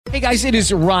Hey guys, it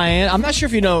is Ryan. I'm not sure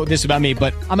if you know this about me,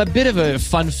 but I'm a bit of a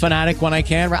fun fanatic when I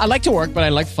can. I like to work, but I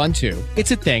like fun too.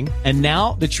 It's a thing. And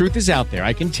now the truth is out there.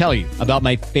 I can tell you about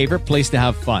my favorite place to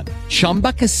have fun.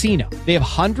 Chumba Casino. They have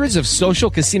hundreds of social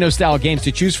casino style games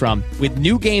to choose from with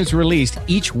new games released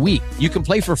each week. You can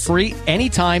play for free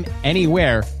anytime,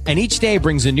 anywhere. And each day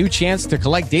brings a new chance to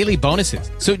collect daily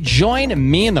bonuses. So join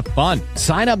me in the fun.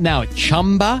 Sign up now at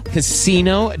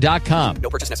ChumbaCasino.com. No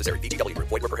purchase necessary. VGW.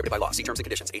 Void where prohibited by law. See terms and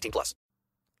conditions. 18+.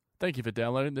 Thank you for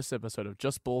downloading this episode of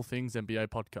Just Ball Things NBA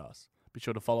podcast. Be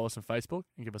sure to follow us on Facebook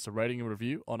and give us a rating and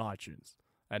review on iTunes.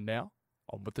 And now,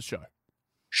 on with the show.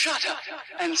 Shut up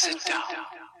and sit down.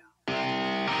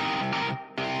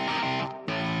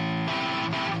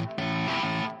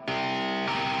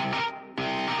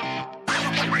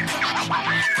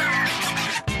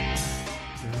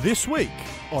 This week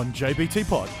on JBT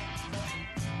Pod.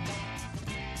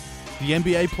 The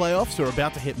NBA playoffs are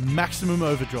about to hit maximum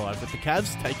overdrive with the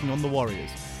Cavs taking on the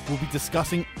Warriors. We'll be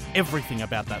discussing everything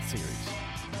about that series.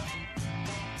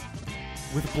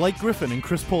 With Blake Griffin and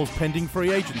Chris Paul's pending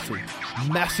free agency,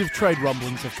 massive trade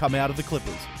rumblings have come out of the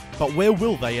Clippers. But where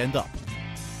will they end up?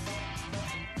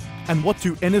 And what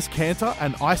do Enes Kanter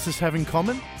and ISIS have in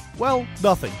common? Well,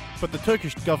 nothing, but the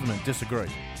Turkish government disagree.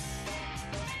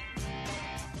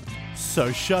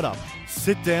 So shut up,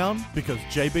 sit down, because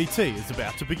JBT is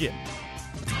about to begin.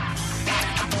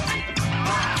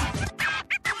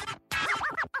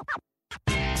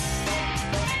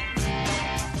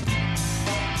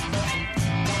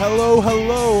 Hello,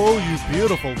 all you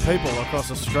beautiful people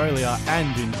across Australia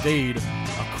and indeed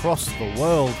across the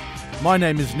world. My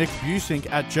name is Nick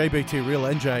Busink at JBT Real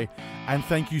NJ, and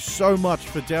thank you so much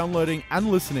for downloading and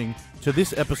listening to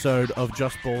this episode of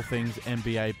Just Ball Things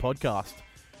NBA podcast.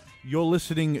 You're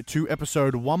listening to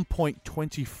episode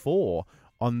 1.24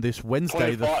 on this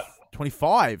Wednesday.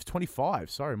 25,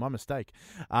 sorry, my mistake.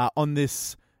 On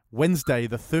this Wednesday,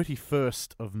 the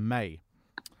 31st of May.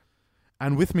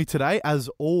 And with me today, as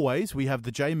always, we have the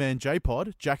J-Man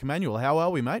J-Pod, Jack Emanuel. How are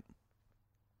we, mate?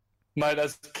 Mate,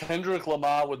 as Kendrick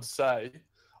Lamar would say,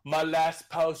 my last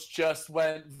post just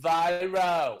went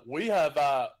viral. We've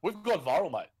gone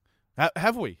viral, mate.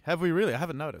 Have we? Have we really? I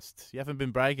haven't noticed. You haven't been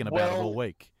bragging about it all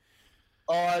week.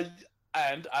 And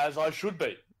as I should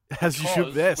be. As you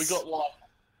should, yes. We got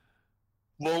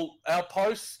our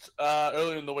post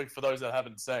earlier in the week, for those that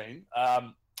haven't seen,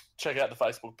 check out the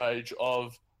Facebook page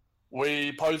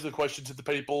we posed the question to the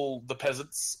people, the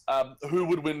peasants, who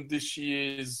would win this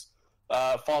year's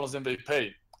Finals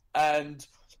MVP, and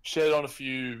shared on a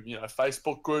few,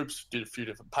 Facebook groups, did a few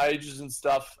different pages and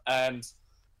stuff, and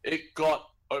it got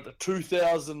over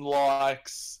 2,000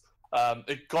 likes.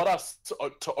 It got us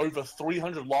to over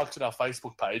 300 likes on our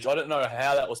Facebook page. I don't know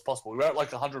how that was possible. We were at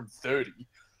like 130.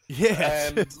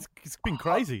 Yeah, it's been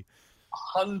crazy.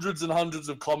 Hundreds and hundreds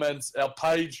of comments. Our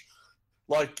page,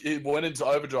 it went into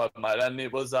overdrive, mate, and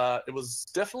it was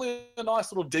definitely a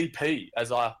nice little DP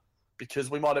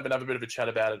because we might even have a bit of a chat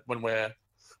about it when we're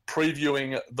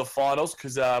previewing the finals,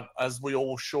 because as we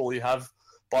all surely have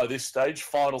by this stage,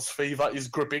 finals fever is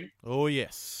gripping. Oh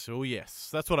yes,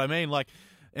 that's what I mean.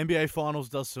 NBA Finals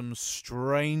does some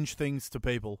strange things to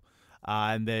people,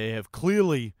 and they've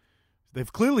clearly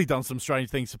done some strange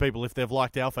things to people if they've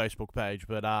liked our Facebook page.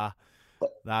 But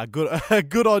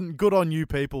good on you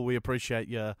people. We appreciate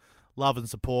your love and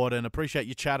support, and appreciate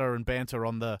your chatter and banter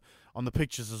on the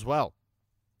pictures as well.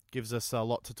 Gives us a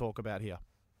lot to talk about here.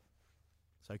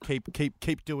 So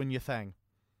keep doing your thing.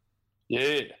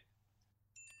 Yeah.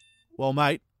 Well,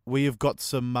 mate, we've got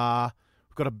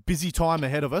a busy time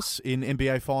ahead of us in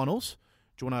NBA Finals.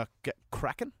 Do you want to get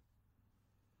cracking?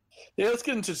 Yeah, let's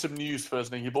get into some news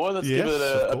first, Nicky boy. Let's give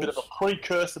it a bit of a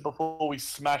precursor before we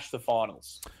smash the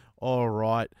finals. All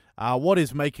right. What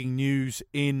is making news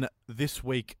in this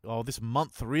week, or this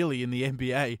month really, in the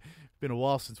NBA? Been a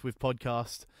while since we've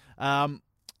podcasted. The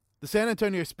San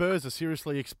Antonio Spurs are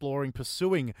seriously exploring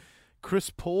pursuing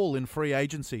Chris Paul in free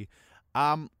agency.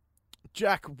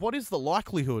 Jack, what is the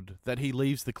likelihood that he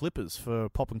leaves the Clippers for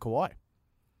Pop and Kawhi?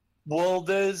 Well,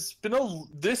 there's been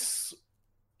this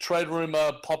trade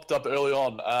rumor popped up early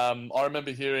on. I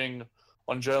remember hearing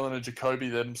on Jalen and Jacoby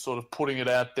them sort of putting it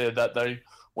out there that they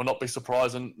will not be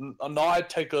surprised. And I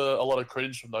take a lot of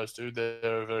credence from those two.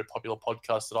 They're a very popular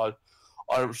podcast that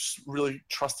I really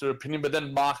trust their opinion. But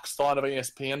then Mark Stein of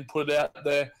ESPN put it out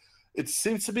there. It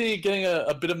seems to be getting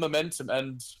a bit of momentum,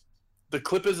 and the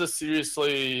Clippers are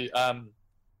seriously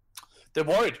they're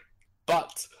worried.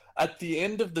 But at the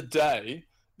end of the day,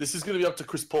 this is going to be up to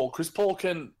Chris Paul. Chris Paul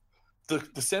can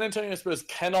the San Antonio Spurs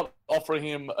cannot offer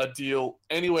him a deal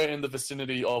anywhere in the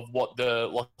vicinity of what the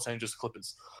Los Angeles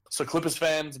Clippers. So Clippers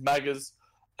fans, MAGAs,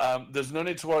 there's no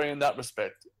need to worry in that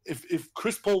respect. If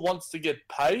Chris Paul wants to get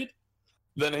paid,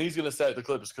 then he's going to stay at the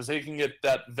Clippers because he can get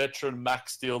that veteran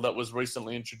max deal that was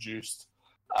recently introduced.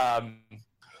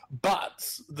 But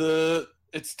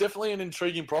it's definitely an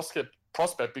intriguing prospect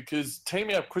because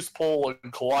teaming up Chris Paul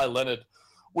and Kawhi Leonard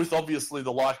with obviously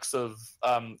the likes of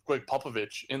Greg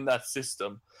Popovich in that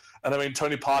system. And I mean,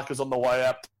 Tony Parker's on the way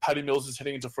up. Patty Mills is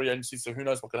heading into free agency, so who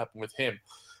knows what could happen with him.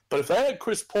 But if they had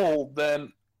Chris Paul,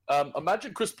 then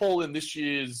imagine Chris Paul in this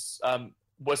year's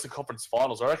Western Conference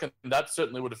Finals. I reckon that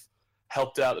certainly would have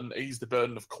helped out and eased the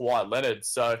burden of Kawhi Leonard.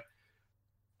 So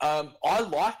I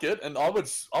like it, and I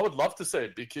would love to see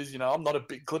it because, I'm not a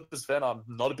big Clippers fan. I'm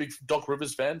not a big Doc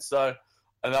Rivers fan. So,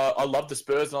 and I love the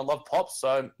Spurs and I love Pop.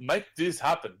 So make this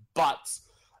happen. But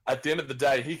at the end of the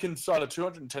day, he can sign a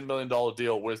 $210 million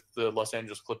deal with the Los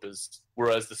Angeles Clippers,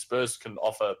 whereas the Spurs can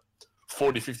offer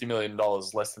 $40-50 million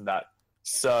less than that.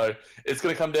 So it's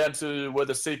going to come down to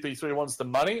whether CP3 wants the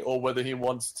money or whether he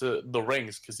wants the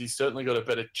rings, because he's certainly got a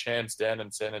better chance down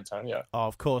in San Antonio. Oh,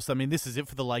 of course. I mean, this is it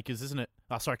for the Lakers, isn't it?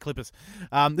 Oh, sorry, Clippers.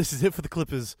 This is it for the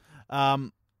Clippers.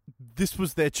 This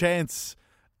was their chance,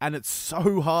 and it's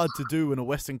so hard to do in a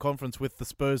Western Conference with the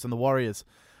Spurs and the Warriors.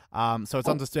 So it's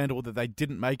understandable that they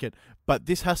didn't make it, but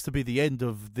this has to be the end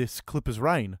of this Clippers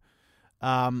reign.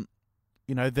 They're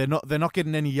not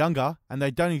getting any younger, and they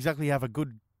don't exactly have a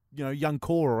good young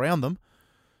core around them.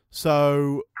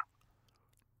 So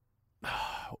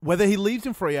whether he leaves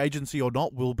in free agency or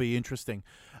not will be interesting.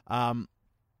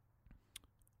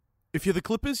 If you're the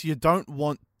Clippers, you don't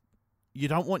want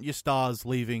your stars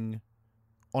leaving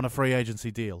on a free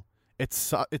agency deal.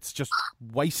 It's just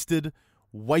wasted.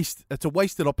 It's a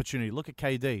wasted opportunity. Look at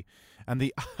KD and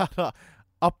the utter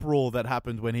uproar that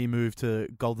happened when he moved to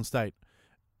Golden State.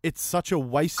 It's such a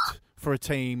waste for a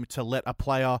team to let a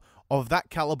player of that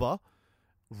caliber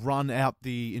run out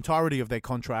the entirety of their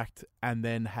contract and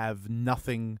then have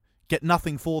get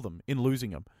nothing for them in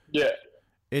losing him. Yeah,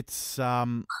 it's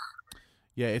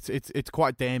it's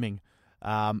quite damning.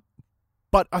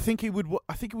 But I think it would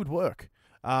work.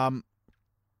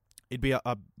 It'd be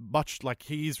a much like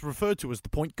he's referred to as the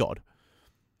point guard.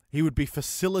 He would be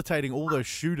facilitating all those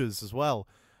shooters as well.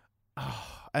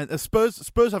 And the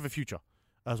Spurs have a future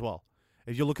as well.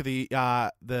 If you look at the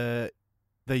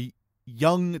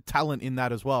young talent in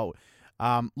that as well,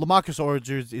 LaMarcus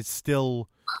Aldridge is still.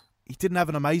 He didn't have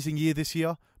an amazing year this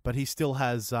year, but he still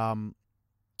has. I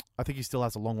think he still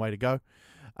has a long way to go.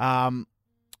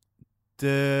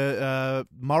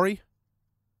 Murray.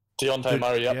 Dejounte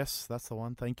Murray, yep. Yes, that's the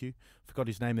one. Thank you. Forgot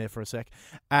his name there for a sec.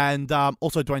 And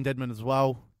also Dwayne Dedmon as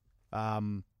well.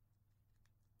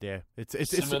 It's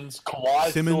Simmons,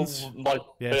 Kawhi, Simmons,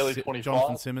 still barely 25.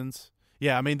 Jonathan Simmons.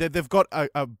 Yeah, I mean they've got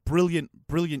a brilliant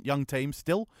young team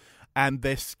still, and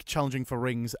they're challenging for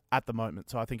rings at the moment.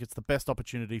 So I think it's the best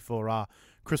opportunity for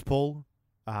Chris Paul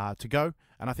to go,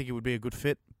 and I think it would be a good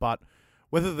fit. But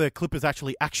whether the Clippers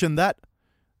actually action that.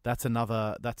 That's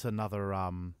another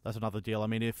deal. I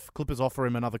mean, if Clippers offer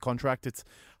him another contract, it's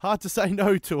hard to say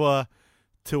no to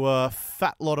a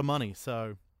fat lot of money.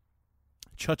 So,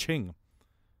 cha-ching.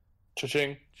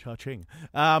 Cha-ching. Cha-ching.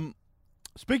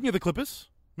 Speaking of the Clippers,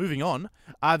 moving on,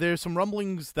 there are some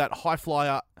rumblings that high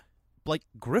flyer Blake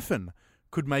Griffin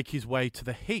could make his way to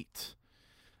the Heat.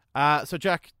 So,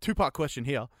 Jack, two-part question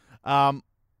here.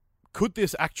 Could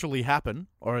this actually happen,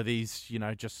 or are these,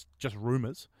 just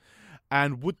rumors?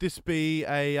 And would this be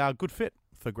a good fit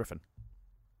for Griffin?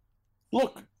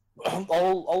 Look,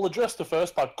 I'll address the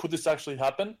first part. Could this actually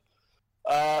happen?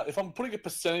 If I'm putting a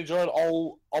percentage on it,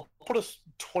 I'll put a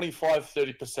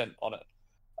 25-30% on it.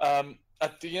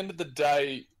 At the end of the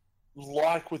day,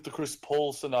 like with the Chris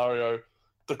Paul scenario,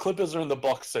 the Clippers are in the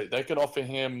box seat. They can offer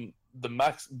him the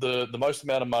most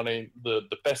amount of money, the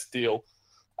best deal.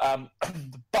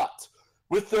 But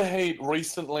with the Heat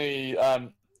recently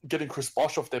getting Chris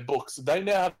Bosh off their books, they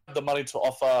now have the money to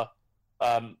offer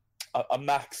a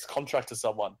max contract to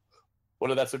someone,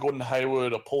 whether that's a Gordon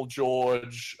Hayward, a Paul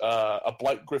George, a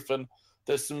Blake Griffin.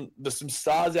 There's some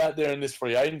stars out there in this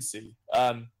free agency,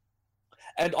 and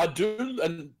I do.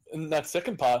 And in that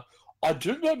second part, I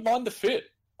do not mind the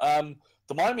fit. The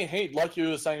Miami Heat, like you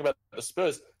were saying about the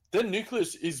Spurs, their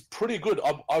nucleus is pretty good.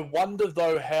 I wonder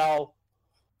though how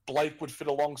Blake would fit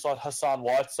alongside Hassan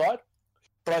Whiteside.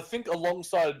 But I think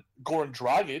alongside Goran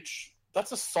Dragic,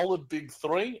 that's a solid big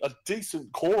three, a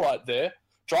decent core right there.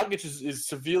 Dragic is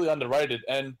severely underrated,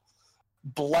 and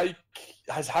Blake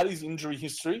has had his injury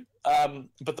history.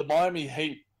 But the Miami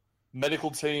Heat,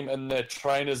 medical team and their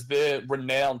trainers, they're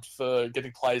renowned for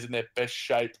getting players in their best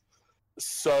shape.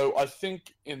 So I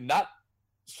think in that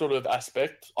sort of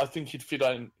aspect, I think he'd fit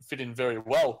in very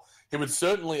well. He would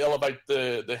certainly elevate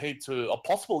the Heat to a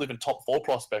possible even top 4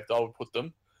 prospect, I would put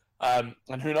them. And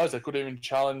who knows, they could even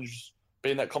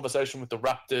be in that conversation with the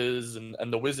Raptors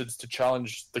and the Wizards to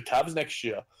challenge the Cavs next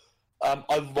year.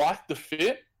 I like the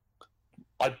fit.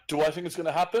 I think it's going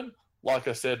to happen? Like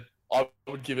I said, I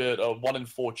would give it a 1 in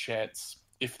 4 chance,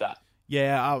 if that.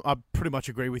 Yeah, I pretty much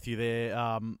agree with you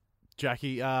there,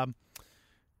 Jackie.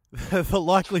 The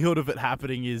likelihood of it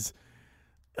happening is,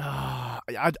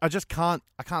 I just can't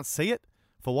see it.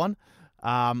 For one,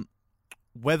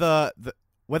 whether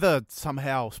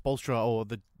somehow Spoelstra or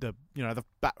the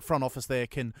front office there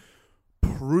can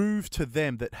prove to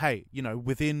them that, hey,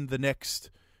 within the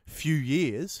next few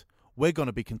years we're going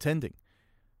to be contending,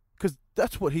 because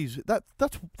that's what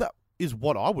that is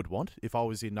what I would want if I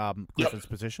was in Griffin's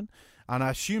position, and I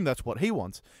assume that's what he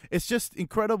wants. It's just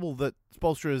incredible that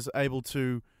Spoelstra is able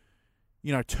to,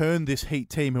 turn this Heat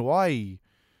team, who I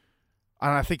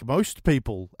think most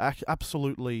people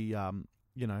absolutely,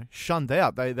 shunned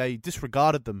out. They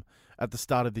disregarded them at the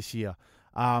start of this year.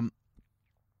 Hassan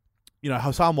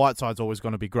Whiteside's always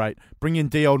going to be great. Bringing in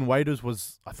Dion Waiters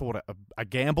was, I thought, a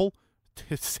gamble.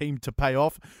 It seemed to pay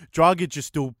off. Dragic is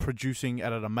still producing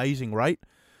at an amazing rate.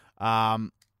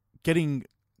 Turning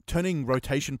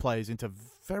rotation players into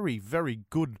very, very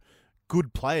good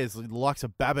players, the likes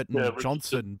of Babbitt and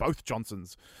Johnson, both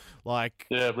Johnsons.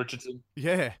 Richardson.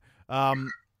 Yeah.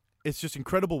 It's just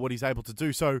incredible what he's able to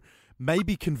do. So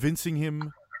maybe convincing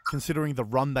him, considering the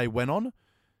run they went on,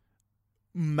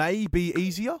 may be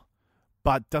easier.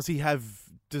 But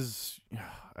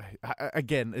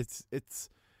again, it's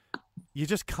you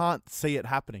just can't see it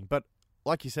happening. But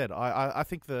like you said, I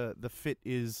think the fit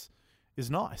is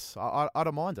nice. I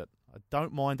don't mind it. I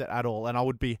don't mind it at all, and I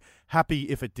would be happy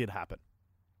if it did happen.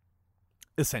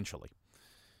 Essentially.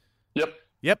 Yep.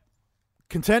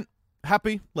 Content.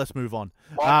 Happy. Let's move on.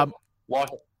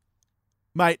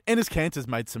 Mate, Enes Kanter's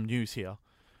made some news here.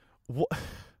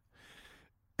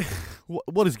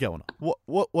 What is going on?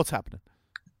 What's happening?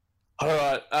 All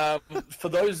right. For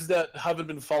those that haven't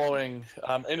been following,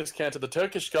 Enes Kanter, the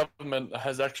Turkish government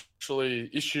has actually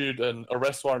issued an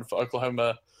arrest warrant for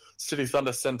Oklahoma City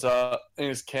Thunder center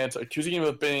Enes Kanter, accusing him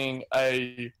of being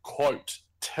a, quote,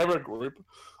 terror group,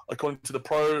 according to the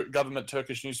pro-government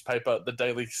Turkish newspaper, the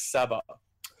Daily Sabah.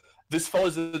 This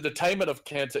follows the detainment of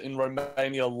Kanter in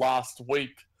Romania last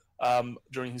week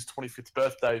during his 25th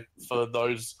birthday. For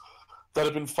those that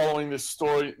have been following this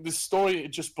story,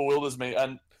 it just bewilders me,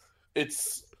 and it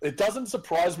doesn't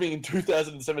surprise me in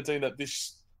 2017 that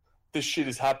this shit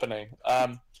is happening.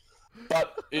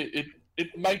 But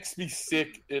it makes me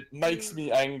sick. It makes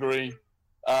me angry.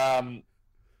 And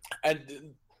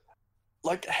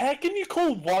like, how can you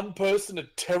call one person a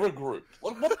terror group?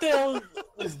 Like, what the hell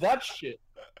is that shit?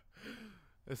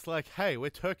 It's like, hey, we're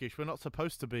Turkish. We're not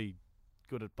supposed to be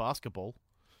good at basketball.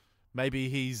 Maybe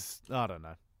he's, I don't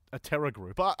know, a terror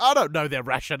group. I don't know their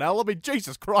rationale. I mean,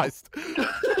 Jesus Christ.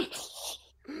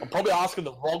 I'm probably asking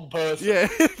the wrong person. Yeah,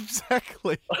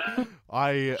 exactly.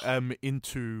 I am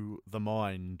into the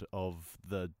mind of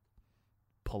the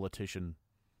politician,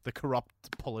 the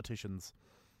corrupt politicians.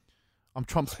 I'm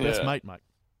Trump's best mate.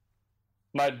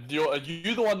 Mate, are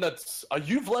you the one are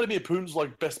you Vladimir Putin's,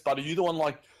 like, best buddy? Are you the one,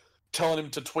 like, telling him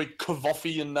to tweet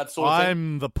Kavafi and that sort of thing?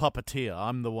 I'm the puppeteer.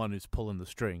 I'm the one who's pulling the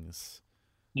strings.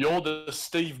 You're the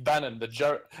Steve Bannon, the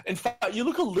Jared. In fact, you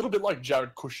look a little bit like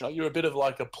Jared Kushner. You're a bit of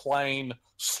like a plain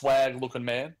swag-looking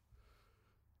man.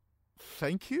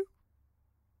 Thank you.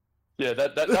 Yeah,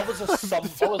 that was a that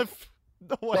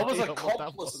was a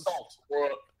compliment insult, or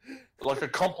like a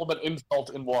compliment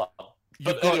insult in one.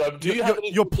 But anyway, do you have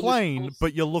any? You're plain,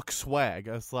 but you look swag.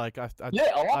 It's like I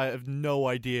have no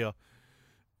idea.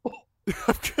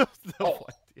 I've got no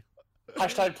idea.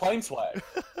 Hashtag plain swag.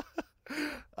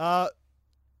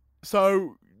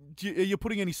 So, are you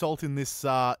putting any salt in this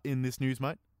news,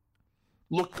 mate?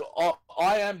 Look,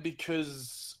 I am,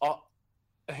 because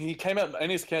he came out,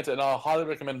 Enes Kanter, and I highly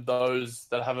recommend those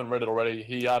that haven't read it already.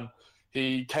 He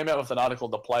came out with an article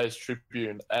in the Players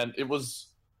Tribune, and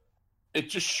it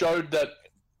just showed that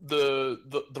the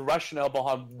rationale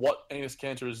behind what Enes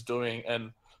Kanter is doing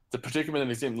and the predicament that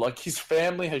he's in. Like, his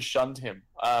family has shunned him.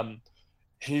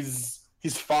 His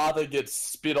father gets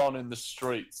spit on in the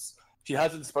streets. He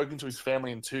hasn't spoken to his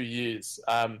family in 2 years.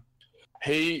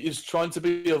 He is trying to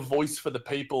be a voice for the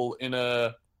people in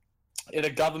a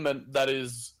government that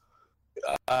is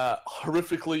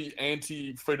horrifically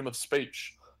anti-freedom of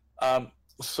speech.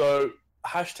 So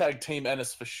hashtag Team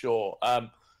Enes for sure.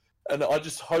 And I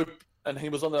just hope. And he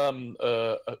was on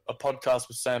a podcast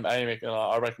with Sam Amick, and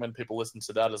I recommend people listen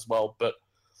to that as well. But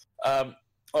I'm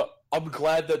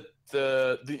glad that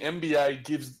the NBA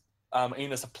gives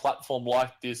Enos a platform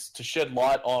like this to shed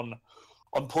light on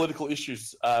political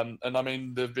issues. And I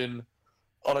mean, they've been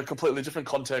on a completely different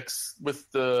context with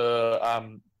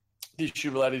the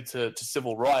issue related to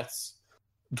civil rights.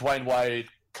 Dwayne Wade,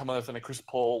 Carmelo Anthony, Chris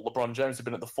Paul, LeBron James have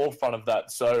been at the forefront of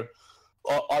that. So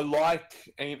I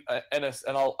like Enes,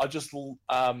 and I just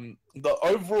the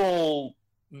overall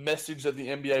message that the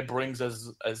NBA brings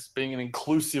as being an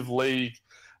inclusive league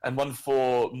and one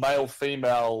for male,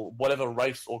 female, whatever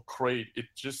race or creed. It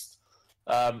just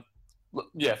and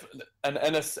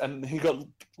Enes, and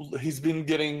he's been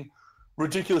getting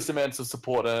ridiculous amounts of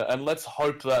support, and let's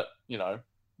hope that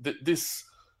this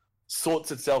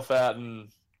sorts itself out, and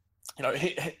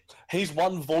he's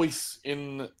one voice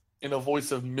in a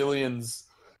voice of millions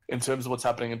in terms of what's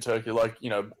happening in Turkey. Like,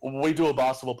 we do a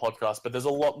basketball podcast, but there's a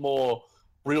lot more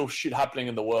real shit happening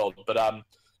in the world. But,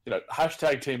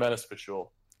 hashtag Team Enes for sure.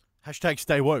 Hashtag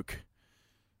stay woke.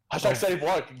 Hashtag stay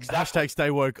woke, exactly. Hashtag stay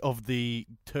woke of the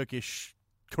Turkish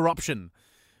corruption.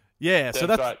 Yeah, so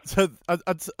right. So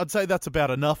I'd say that's about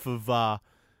enough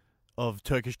of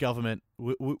Turkish government.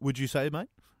 Would you say, mate?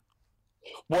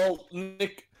 Well,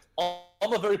 Nick,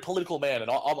 I'm a very political man,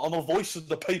 and I'm a voice of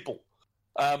the people.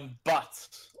 But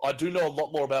I do know a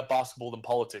lot more about basketball than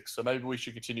politics, so maybe we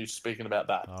should continue speaking about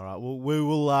that. All right. Well,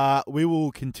 we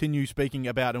will continue speaking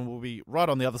about, and we'll be right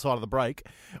on the other side of the break.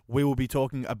 We will be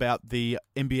talking about the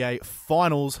NBA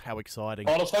Finals. How exciting!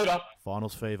 Finals fever.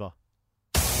 Finals fever.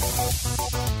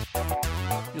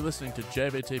 You're listening to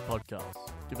JBT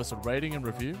Podcast. Give us a rating and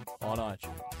review on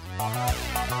iTunes.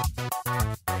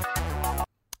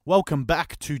 Welcome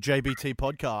back to JBT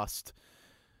Podcast.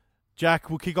 Jack,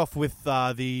 we'll kick off with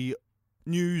the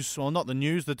news, well, not the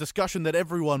news, the discussion that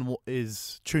everyone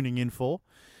is tuning in for.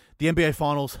 The NBA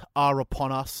Finals are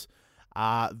upon us.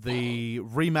 The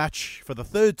rematch for the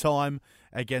third time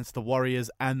against the Warriors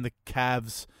and the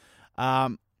Cavs.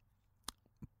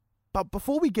 But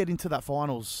before we get into that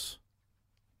Finals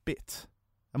bit,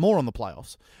 and more on the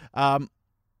playoffs,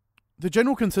 the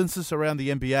general consensus around the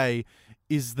NBA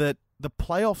is that the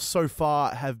playoffs so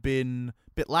far have been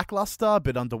a bit lackluster, a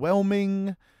bit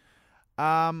underwhelming,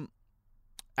 and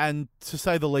to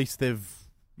say the least, they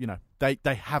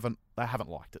haven't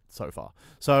liked it so far.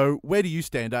 So where do you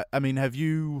stand? I mean, have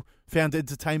you found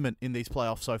entertainment in these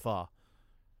playoffs so far?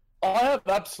 I have,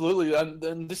 absolutely,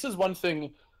 and this is one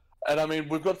thing. And I mean,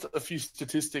 we've got a few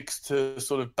statistics to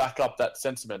sort of back up that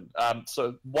sentiment.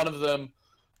 So one of them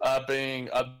being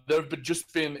there have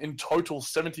just been in total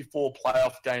 74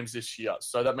 playoff games this year.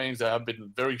 So that means they have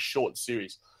been very short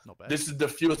series. Not bad. This is the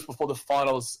fewest before the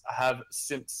finals have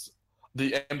since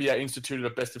the NBA instituted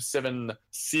a best-of-7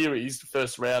 series,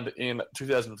 first round in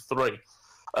 2003.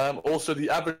 Also, the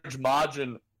average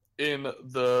margin in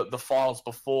the finals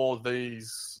before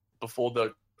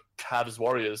the Cavs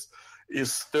Warriors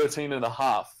is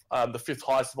 13.5, the fifth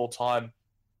highest of all time,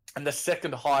 and the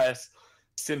second highest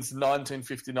since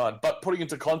 1959. But putting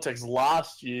into context,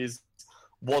 last year's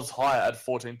was higher at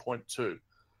 14.2.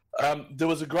 There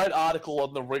was a great article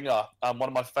on The Ringer, one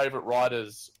of my favorite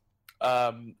writers,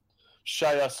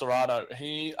 Shea Serrano.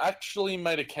 He actually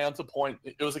made a counterpoint.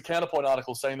 It was a counterpoint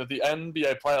article saying that the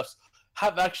NBA playoffs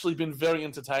have actually been very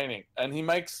entertaining, and he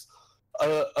makes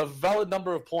a valid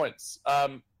number of points.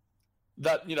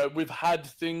 That, we've had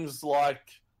things like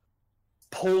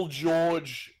Paul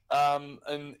George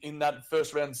and in that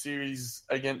first round series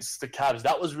against the Cavs.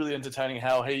 That was really entertaining,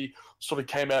 how he sort of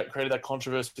came out and created that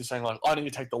controversy saying, like, I need to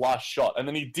take the last shot. And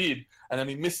then he did, and then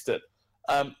he missed it.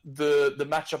 The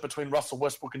matchup between Russell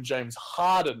Westbrook and James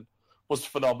Harden was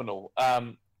phenomenal.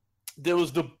 There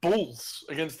was the Bulls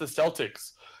against the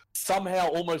Celtics, somehow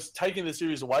almost taking the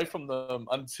series away from them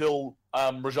until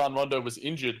Rajon Rondo was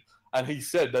injured. And he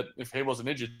said that if he wasn't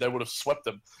injured, they would have swept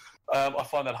them. I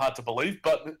find that hard to believe,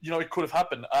 but it could have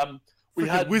happened. We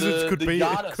had Wizards could be.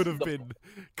 Giannis, it could have been.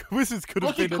 Wizards could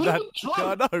have been in that.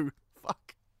 I know.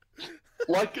 Fuck.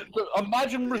 Like,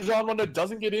 imagine Rajon Rondo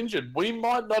doesn't get injured. We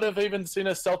might not have even seen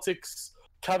a Celtics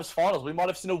Cavs finals. We might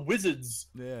have seen a Wizards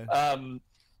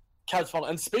Cavs final.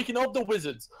 And speaking of the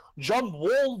Wizards, John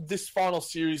Wall this final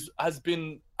series has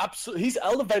been absolutely. He's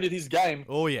elevated his game.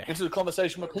 Oh yeah. Into the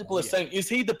conversation where people are saying, is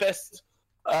he the best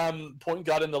point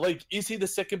guard in the league? Is he the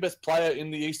second best player in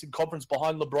the Eastern Conference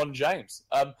behind LeBron James?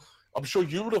 I'm sure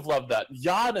you would have loved that.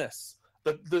 Giannis,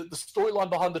 the storyline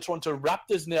behind the Toronto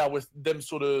Raptors now with them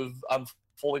sort of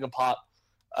falling apart.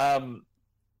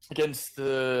 against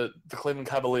the Cleveland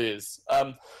Cavaliers.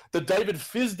 The David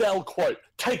Fizdale quote,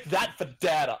 "Take that for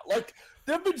data." Like,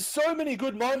 there have been so many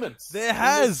good moments. There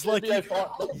has. Like,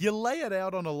 you lay it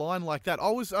out on a line like that.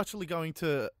 I was actually going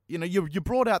to, you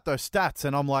brought out those stats,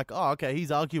 and I'm like, oh, okay,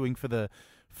 he's arguing for the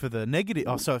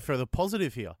negative, for the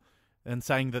positive here, and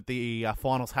saying that the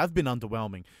finals have been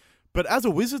underwhelming. But as a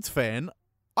Wizards fan,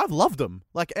 I've loved them.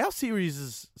 Like, our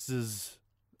series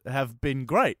have been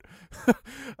great.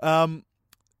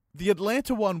 The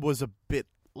Atlanta one was a bit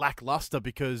lackluster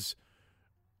because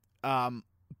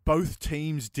both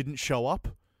teams didn't show up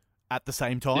at the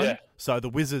same time. Yeah. So the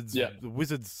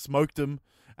Wizards smoked them,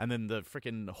 and then the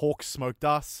freaking Hawks smoked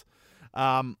us.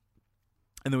 And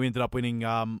then we ended up winning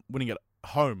at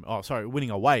home. Oh, sorry,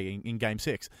 winning away in Game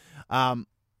 6.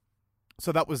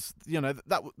 So that was,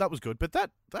 that was good. But that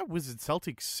Wizards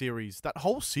Celtics series, that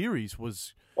whole series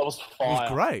was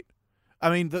great. I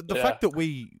mean, the fact that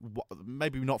we,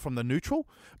 maybe not from the neutral,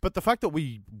 but the fact that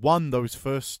we won those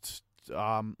first,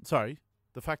 the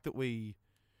fact that we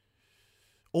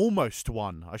almost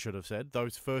won, I should have said,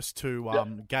 those first two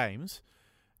games,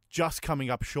 just coming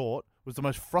up short, was the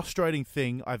most frustrating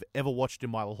thing I've ever watched in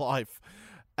my life.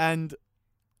 And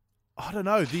I don't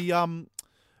know, the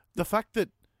fact that,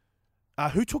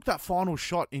 who took that final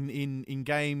shot in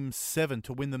Game 7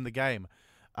 to win them the game?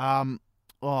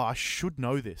 I should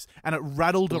know this. And it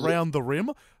rattled around the rim.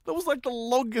 That was like the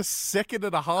longest second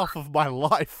and a half of my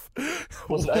life.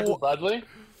 Was it Avery Bradley?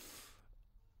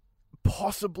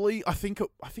 Possibly. I think it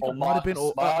might have been.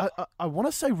 I want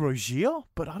to say Rozier,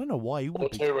 but I don't know why he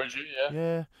would be. Rozier,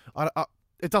 yeah. Yeah.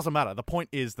 It doesn't matter. The point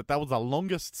is that was the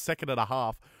longest second and a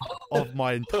half of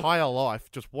my entire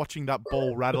life, just watching that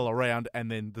ball rattle around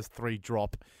and then the 3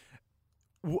 drop,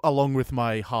 along with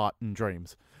my heart and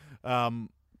dreams. But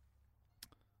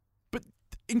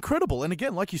incredible. And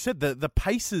again, like you said, the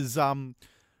paces,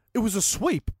 it was a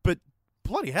sweep, but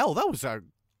bloody hell, that was that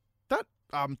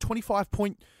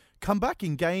 25-point comeback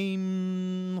in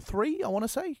Game 3, I want to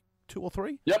say, 2 or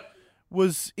 3. Yep.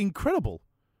 Was incredible.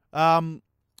 The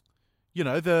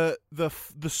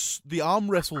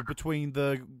arm wrestle between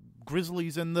the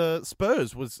Grizzlies and the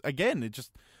Spurs was, again, it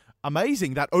just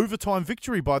amazing. That overtime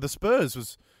victory by the Spurs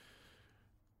was...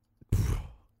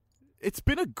 It's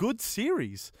been a good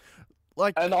series.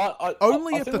 Like, and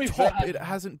only at the top it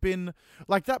hasn't been...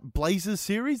 Like, that Blazers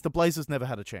series, the Blazers never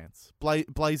had a chance.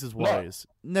 Blazers Warriors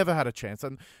never had a chance.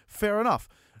 And fair enough.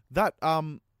 That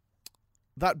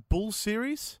Bulls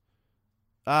series...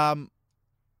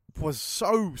 was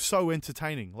so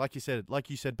entertaining, like you said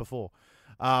before.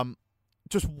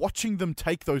 Just watching them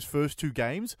take those first 2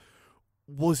 games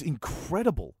was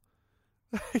incredible.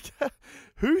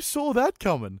 Who saw that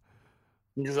coming?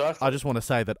 Exactly. I just want to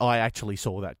say that I actually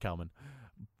saw that coming.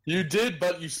 You did,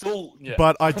 but you still... Yeah.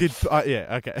 But I did...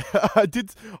 yeah, okay. I did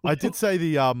say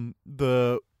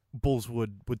the Bulls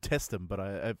would test them,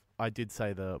 but I did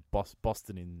say the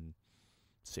Boston in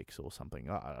 6 or something.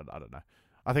 I don't know.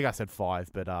 I think I said 5,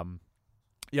 but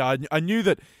I knew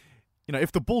that,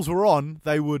 if the Bulls were on,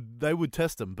 they would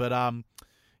test them. But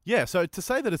so to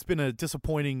say that it's been a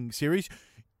disappointing series,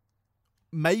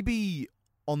 maybe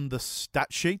on the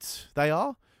stat sheets they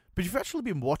are, but you've actually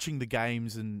been watching the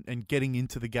games and getting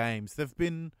into the games. They've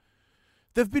been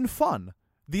fun.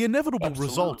 The inevitable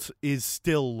result is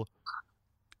still,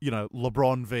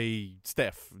 LeBron v.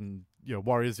 Steph and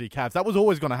Warriors v. Cavs. That was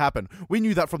always going to happen. We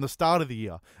knew that from the start of the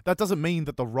year. That doesn't mean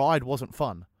that the ride wasn't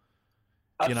fun.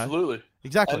 Absolutely.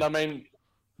 Exactly. And I mean,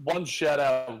 one shout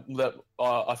out that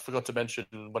I forgot to mention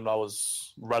when I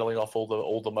was rattling off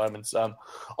all the moments.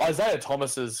 Isaiah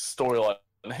Thomas's storyline,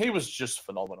 and he was just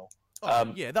phenomenal.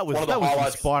 That was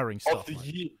inspiring stuff of the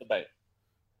year, mate.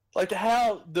 Like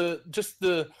how the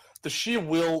sheer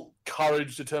will,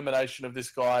 courage, determination of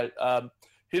this guy.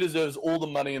 He deserves all the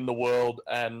money in the world,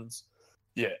 and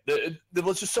there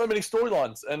was just so many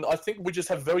storylines, and I think we just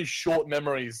have very short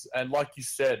memories. And like you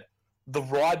said, the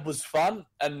ride was fun,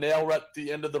 and now we're at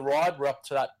the end of the ride. We're up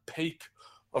to that peak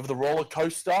of the roller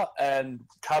coaster, and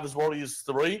Cavs Warriors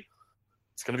 3.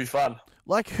 It's going to be fun.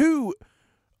 Like who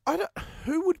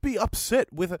would be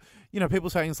upset with people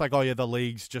saying it's like, oh yeah, the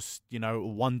league's just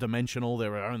one-dimensional.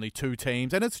 There are only 2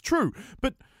 teams, and it's true,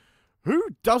 but who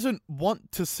doesn't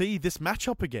want to see this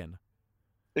matchup again?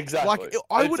 Exactly. Like,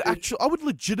 I would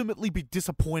legitimately be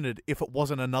disappointed if it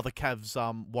wasn't another Cavs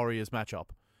Warriors matchup.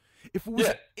 If it was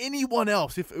anyone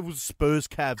else, if it was Spurs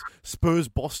Cavs, Spurs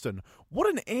Boston, what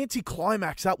an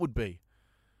anticlimax that would be.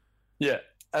 Yeah.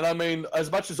 And I mean,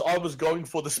 as much as I was going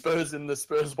for the Spurs in the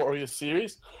Spurs Warriors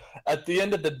series, at the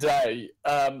end of the day,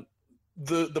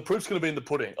 the proof's going to be in the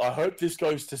pudding. I hope this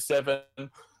goes to 7.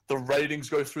 The ratings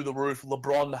go through the roof.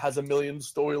 LeBron has a million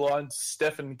storylines.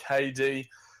 Steph and KD.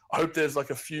 I hope there's like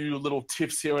a few little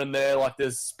tips here and there, like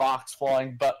there's sparks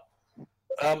flying. But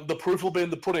the proof will be in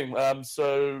the pudding.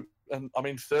 Thursday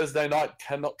night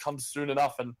cannot come soon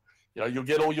enough, and you'll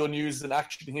get all your news and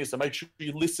action here. So make sure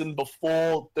you listen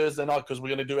before Thursday night, because we're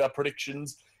going to do our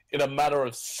predictions in a matter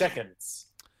of seconds.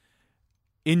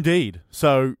 Indeed.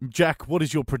 So, Jack, what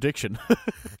is your prediction?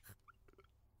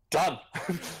 Done.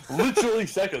 Literally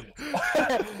seconds.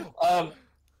 I'm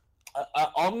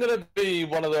going to be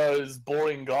one of those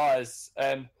boring guys,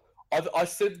 and I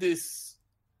said this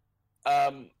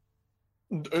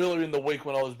earlier in the week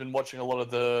when I was been watching a lot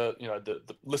of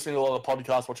listening to a lot of the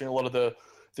podcasts, watching a lot of the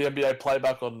NBA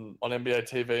playback on NBA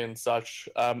TV and such.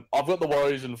 I've got the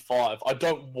Warriors in 5. I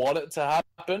don't want it to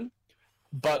happen,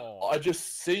 but I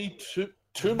just see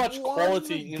too much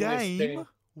quality in this team.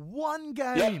 One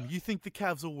game. Yep. You think the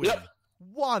Cavs will win? Yep.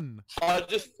 One. I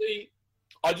just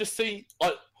see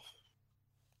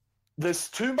there's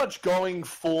too much going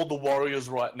for the Warriors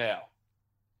right now.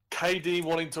 KD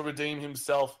wanting to redeem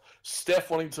himself, Steph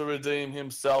wanting to redeem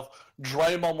himself,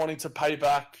 Draymond wanting to pay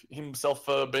back himself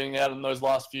for being out in those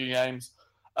last few games,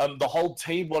 the whole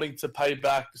team wanting to pay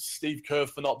back Steve Kerr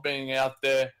for not being out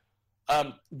there.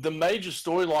 The major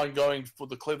storyline going for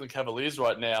the Cleveland Cavaliers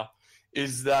right now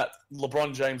is that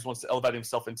LeBron James wants to elevate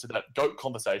himself into that GOAT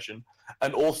conversation,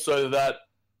 and also that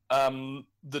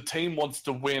the team wants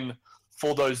to win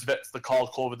for those vets, the Kyle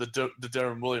Korver, the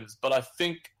Deron Williams. But I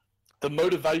think the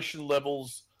motivation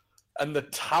levels and the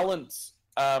talents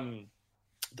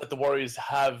that the Warriors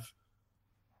have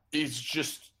is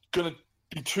just going to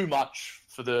be too much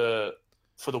for the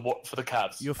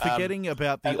Cavs. You're forgetting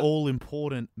about the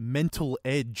all-important mental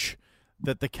edge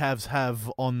that the Cavs have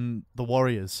on the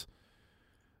Warriors.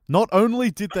 Not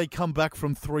only did they come back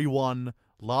from 3-1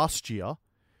 last year,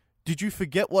 did you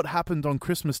forget what happened on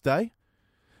Christmas Day?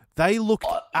 They looked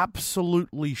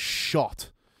absolutely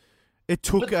shot. It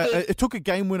took a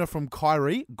game winner from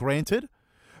Kyrie, granted,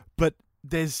 but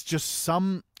there's just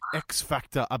some X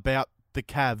factor about the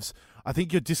Cavs. I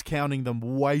think you're discounting them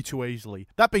way too easily.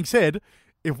 That being said,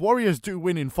 if Warriors do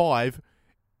win in 5,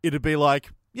 it'd be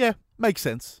like, yeah, makes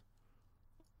sense.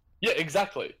 Yeah,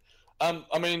 exactly.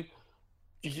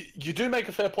 You do make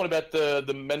a fair point about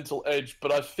the mental edge,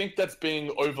 but I think that's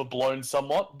being overblown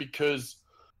somewhat, because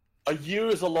a year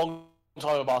is a long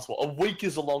time in basketball. A week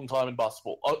is a long time in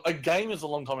basketball. A game is a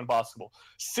long time in basketball.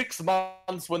 6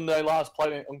 months when they last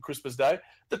played on Christmas Day,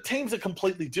 the teams are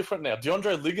completely different now.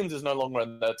 DeAndre Liggins is no longer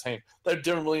on that team. They have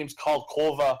Deron Williams, Kyle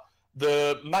Korver.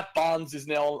 Matt Barnes is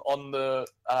now on the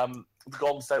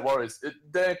Golden State Warriors.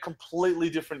 They're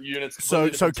completely different units. So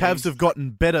Cavs have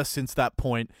gotten better since that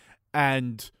point,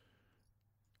 and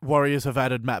Warriors have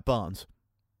added Matt Barnes.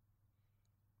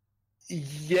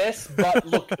 Yes, but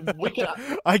look, we can.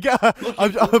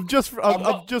 I'm just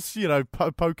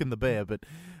poking the bear, but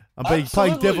I'm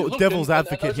playing devil's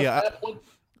advocate here.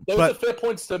 Those are fair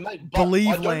points to make.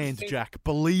 Believe land, Jack.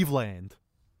 Believe land.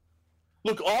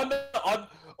 Look, I'm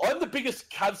the biggest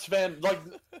Cavs fan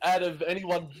out of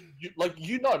anyone.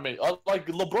 You know me.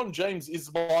 LeBron James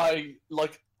is my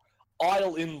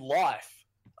idol in life.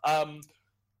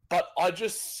 But I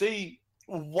just see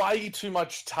way too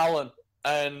much talent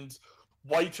and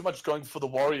way too much going for the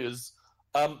Warriors.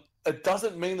 It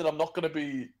doesn't mean that I'm not going to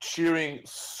be cheering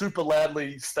super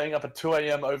loudly, staying up at 2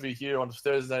 a.m. over here on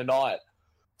Thursday night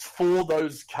for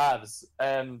those Cavs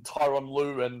and Tyronn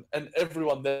Lue and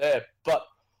everyone there. But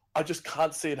I just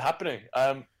can't see it happening.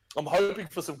 I'm hoping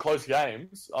for some close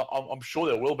games. I'm sure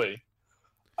there will be.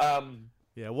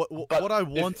 Yeah, what I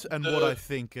want and what I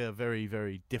think are very,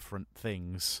 very different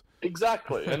things.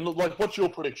 Exactly. And what's your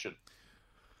prediction?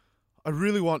 I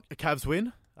really want a Cavs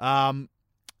win. And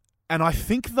I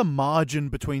think the margin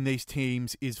between these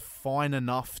teams is fine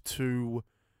enough to,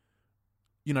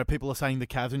 people are saying the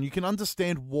Cavs, and you can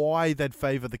understand why they'd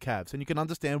favour the Cavs, and you can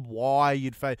understand why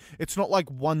you'd favour. It's not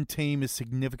like one team is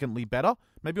significantly better.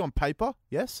 Maybe on paper,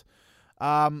 yes.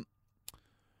 I'm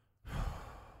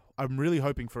really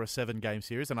hoping for a 7-game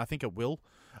series, and I think it will.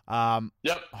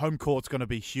 Yep. Home court's going to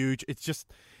be huge. It's just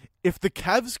if the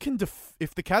Cavs can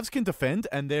defend,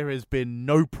 and there has been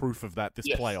no proof of that this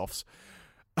playoffs.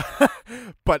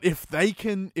 But if they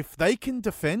can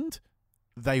defend,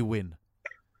 they win.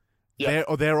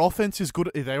 Yep. Their offense is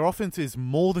good. Their offense is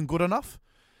more than good enough.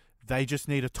 They just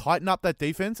need to tighten up that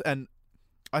defense, and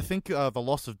I think the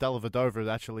loss of Dellavedova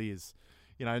actually is.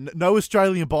 No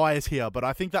Australian bias here, but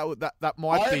I think that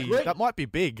might be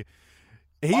big.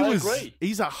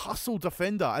 He's a hustle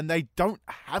defender, and they don't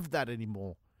have that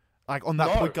anymore, on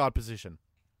that point guard position.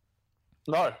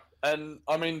 No, And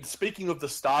I mean, speaking of the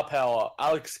star power,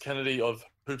 Alex Kennedy of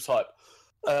Hoops Hype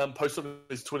posted on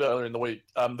his Twitter earlier in the week.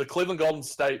 The Cleveland Golden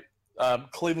State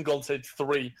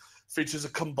 3 features a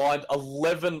combined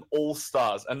 11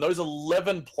 All-Stars, and those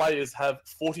 11 players have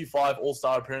 45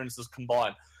 All-Star appearances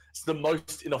combined. It's the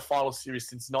most in a final series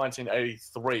since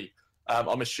 1983.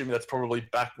 I'm assuming that's probably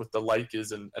back with the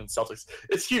Lakers and Celtics.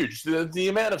 It's huge. The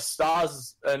amount of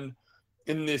stars and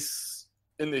in this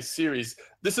series,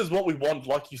 this is what we want,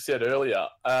 like you said earlier.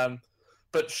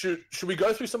 But should we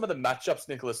go through some of the matchups,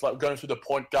 Nicholas? Like going through the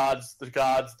point guards,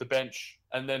 the bench,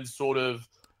 and then sort of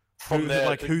from there,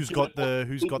 like who's got that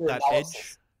analysis.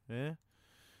 edge? Yeah.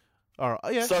 All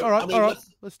right. Yeah. So, all right. I mean, all right.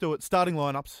 Let's do it. Starting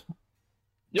lineups.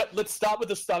 Yep. Let's start with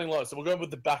the starting lineup. So we're going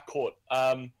with the backcourt.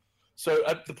 So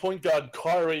at the point guard,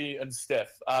 Kyrie and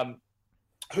Steph.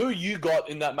 Who you got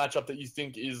in that matchup that you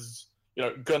think is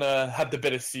gonna have the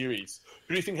better series?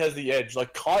 Who do you think has the edge?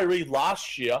 Like Kyrie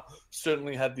last year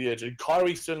certainly had the edge, and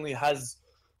Kyrie certainly has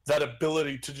that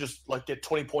ability to just like get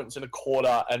 20 points in a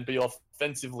quarter and be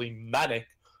offensively manic.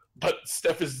 But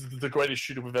Steph is the greatest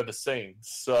shooter we've ever seen.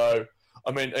 So,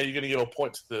 I mean, are you going to give a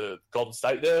point to the Golden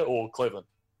State there or Cleveland?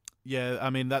 Yeah, I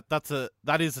mean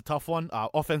that is a tough one.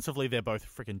 Offensively, they're both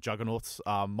freaking juggernauts.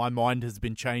 My mind has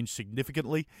been changed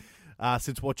significantly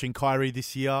since watching Kyrie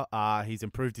this year. He's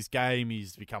improved his game.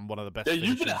 He's become one of the best. Yeah,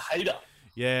 you've been a hater.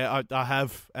 Yeah, I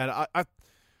have, and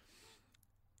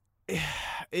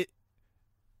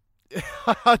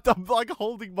I'm like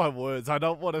holding my words. I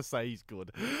don't want to say he's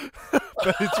good,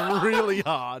 but it's really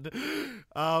hard.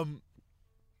 Oh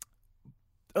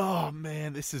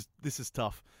man, this is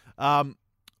tough.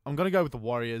 I'm going to go with the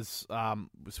Warriors,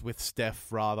 with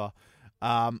Steph rather.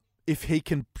 If he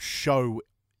can show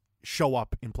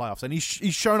up in playoffs, and he's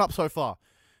shown up so far.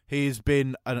 He has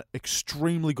been an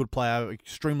extremely good player,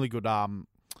 extremely good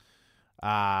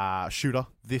shooter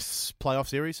this playoff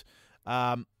series.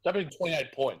 Having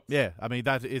 28 points. Yeah, I mean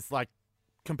that is like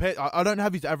compare. I don't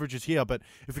have his averages here, but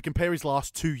if we compare his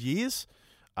last 2 years,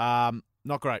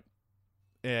 not great.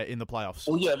 In the playoffs.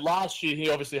 Well, yeah, last year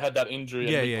he obviously had that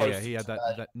injury. Yeah. He had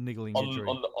that niggling injury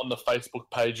on the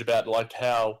Facebook page about like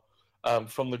how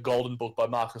from the Golden Book by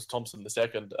Marcus Thompson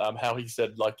II, how he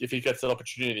said like if he gets that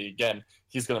opportunity again,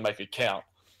 he's going to make it count.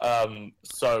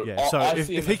 So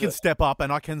if he can step up,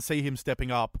 and I can see him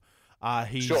stepping up,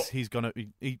 he's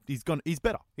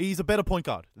better. He's a better point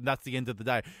guard, and that's the end of the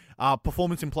day.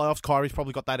 Performance in playoffs, Kyrie's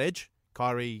probably got that edge.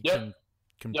 Kyrie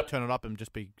can turn it up and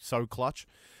just be so clutch.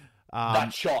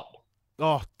 That shot.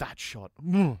 Oh, that shot.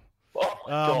 Oh, my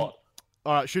God. All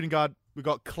right, shooting guard. We've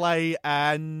got Clay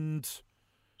and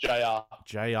JR.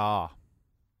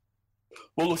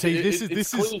 Well, look, see,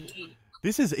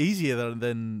 this is easier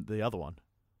than the other one.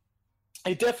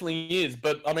 It definitely is,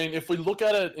 but I mean, if we look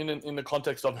at it in the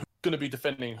context of who's going to be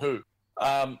defending who,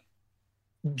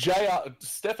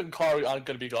 Steph and Kyrie aren't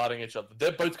going to be guarding each other.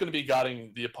 They're both going to be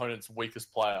guarding the opponent's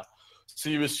weakest player. So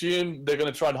you assume they're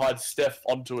going to try and hide Steph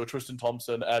onto a Tristan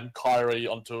Thompson and Kyrie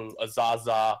onto a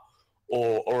Zaza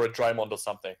or a Draymond or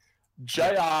something.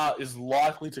 JR is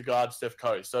likely to guard Steph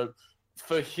Curry. So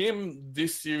for him,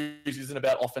 this series isn't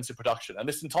about offensive production. And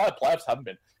this entire playoffs haven't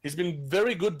been. He's been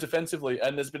very good defensively.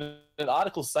 And there's been an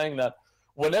article saying that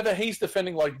whenever he's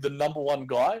defending like the number one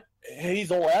guy,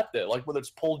 he's all out there. Like whether it's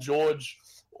Paul George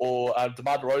or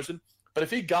DeMar DeRozan. But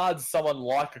if he guards someone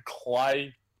like a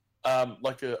Clay,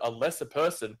 like a lesser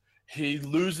person, he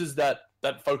loses that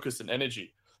focus and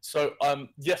energy. So,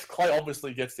 yes, Clay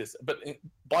obviously gets this, but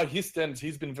by his standards,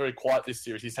 he's been very quiet this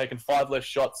series. He's taken 5 less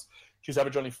shots. He's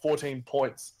averaged only 14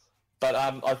 points. But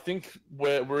I think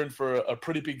we're in for a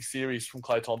pretty big series from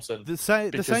Klay Thompson. The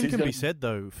same can be said,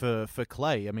 though, for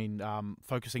Clay. I mean,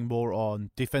 focusing more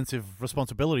on defensive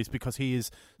responsibilities because he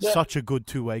is such a good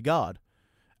two-way guard.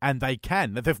 And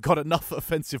they've got enough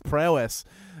offensive prowess.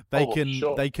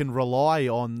 They can rely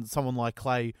on someone like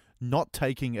Clay not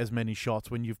taking as many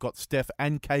shots when you've got Steph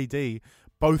and KD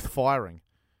both firing.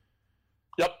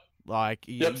 Yep. Like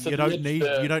you don't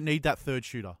need that third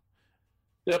shooter.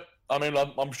 Yep. I mean,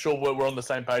 I'm sure we're on the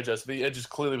same page as the edge is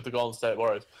clearly with the Golden State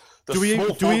Warriors. Do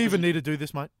we even need to do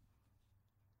this, mate?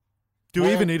 Do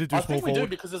we even need to do small forward? I think we do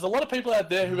because there's a lot of people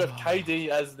out there who have KD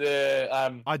as their.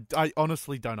 I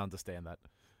honestly don't understand that.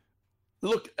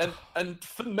 Look, and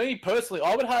for me personally,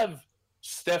 I would have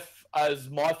Steph as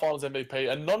my Finals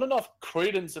MVP, and not enough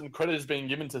credence and credit is being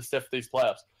given to Steph these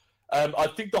playoffs. I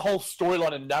think the whole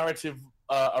storyline and narrative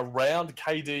around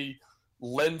KD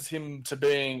lends him to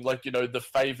being like the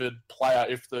favored player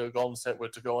if the Golden State were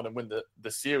to go on and win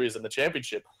the series and the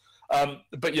championship.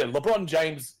 But yeah, LeBron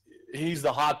James, he's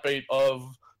the heartbeat of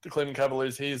the Cleveland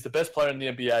Cavaliers. He is the best player in the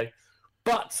NBA.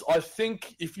 But I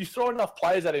think if you throw enough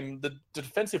players at him, the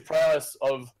defensive prowess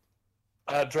of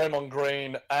Draymond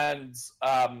Green and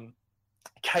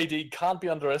KD can't be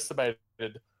underestimated.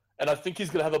 And I think he's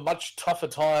going to have a much tougher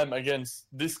time against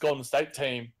this Golden State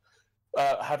team,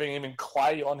 having him and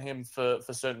Clay on him for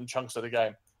certain chunks of the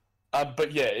game.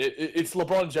 But yeah, it's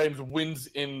LeBron James wins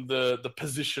in the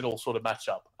positional sort of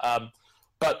matchup.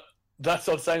 But that's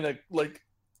what I'm saying. That like,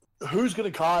 who's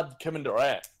going to guard Kevin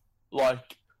Durant?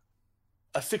 Like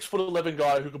a 6'11"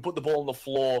 guy who can put the ball on the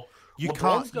floor.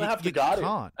 LeBron's going to have to guard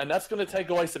him, and that's going to take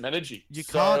away some energy. You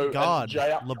can't guard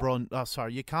LeBron. Oh,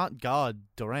 sorry, you can't guard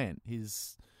Durant.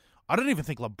 I don't even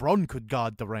think LeBron could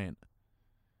guard Durant.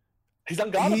 He's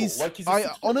unguardable. I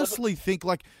honestly think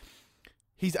like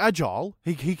he's agile.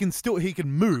 He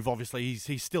can move. Obviously,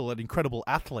 he's still an incredible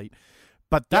athlete.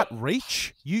 But that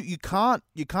reach, you can't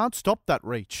stop that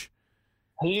reach.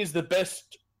 He is the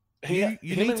best. You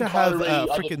need to have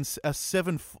a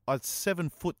 7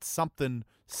 foot something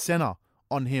center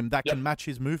on him that can match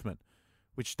his movement,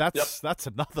 which that's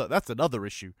another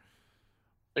issue.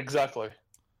 Exactly.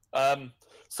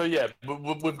 So yeah,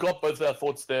 we've got both our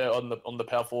thoughts there on the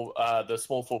power forward, the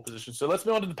small forward position. So let's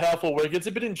move on to the power forward where it gets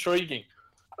a bit intriguing.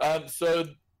 So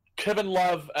Kevin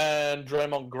Love and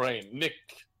Draymond Green. Nick,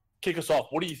 kick us off.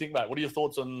 What do you think, mate? What are your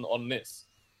thoughts on this?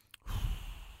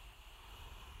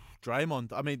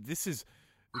 Draymond. I mean, this is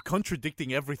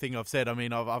contradicting everything I've said. I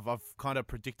mean, I've kind of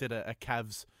predicted a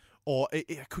Cavs, or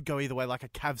it could go either way. Like a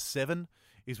Cavs 7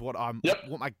 is what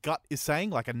what my gut is saying.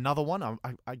 Like another one.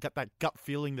 I get that gut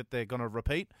feeling that they're going to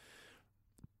repeat.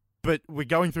 But we're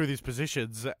going through these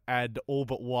positions, and all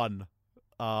but one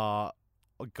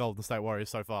Golden State Warriors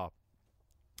so far.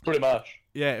 Pretty much.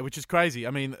 Yeah, which is crazy.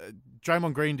 I mean,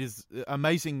 Draymond Green is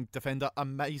amazing defender,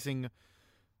 amazing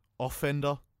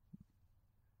offender.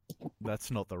 That's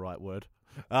not the right word.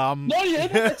 No, yeah,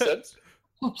 that makes sense.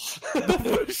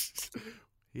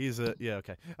 He's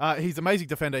amazing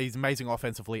defender. He's amazing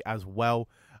offensively as well.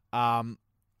 On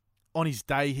his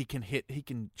day, he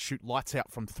can shoot lights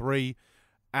out from three.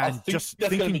 And just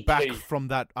thinking back from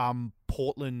that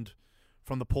Portland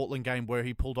game where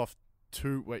he pulled off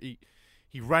two, where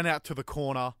he ran out to the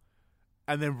corner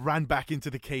and then ran back into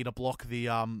the key to block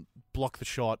the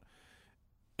shot.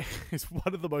 He's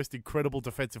one of the most incredible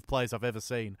defensive players I've ever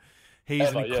seen. He's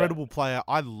an incredible player.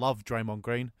 I love Draymond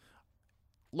Green.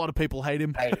 A lot of people hate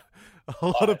him. A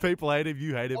lot of people hate him.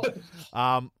 You hate him.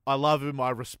 I love him. I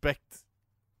respect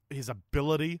his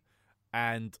ability,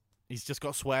 and he's just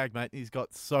got swag, mate. He's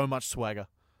got so much swagger.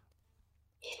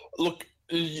 Look,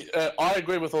 I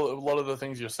agree with a lot of the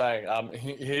things you're saying.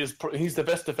 He's the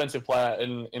best defensive player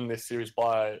in this series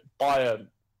by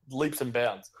leaps and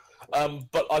bounds.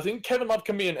 But I think Kevin Love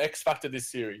can be an X factor this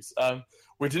series.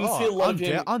 We didn't see a lot of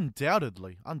him.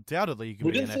 Undoubtedly, he can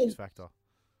be an X factor.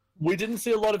 We didn't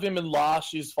see a lot of him in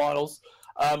last year's finals.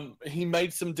 He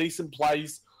made some decent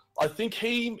plays. I think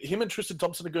him and Tristan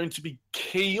Thompson are going to be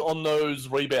key on those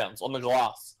rebounds on the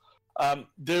glass.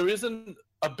 There isn't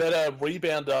a better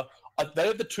rebounder. They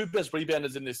are the two best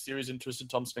rebounders in this series in Tristan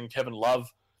Thompson and Kevin Love,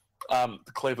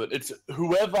 the Cleveland. It's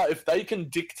whoever, if they can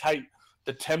dictate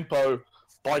the tempo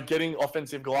by getting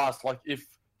offensive glass, like if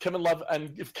Kevin Love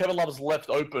is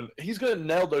left open, he's going to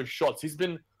nail those shots. He's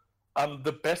been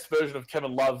the best version of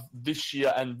Kevin Love this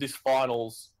year and this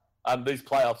finals and these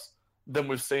playoffs than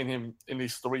we've seen him in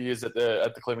these 3 years at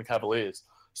the Cleveland Cavaliers.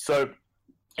 So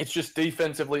it's just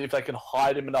defensively, if they can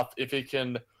hide him enough, if he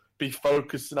can be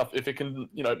focused enough, if it can,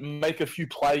 make a few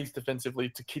plays defensively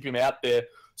to keep him out there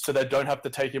so they don't have to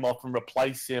take him off and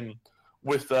replace him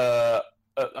with a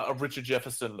Richard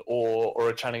Jefferson or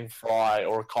a Channing Frye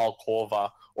or a Kyle Korver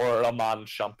or an Iman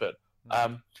Shumpert.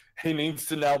 He needs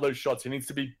to nail those shots. He needs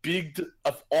to be big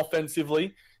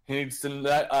offensively. He needs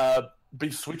to be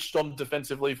switched on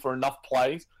defensively for enough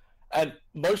plays. And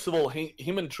most of all,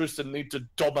 him and Tristan need to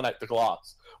dominate the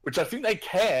glass, which I think they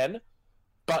can.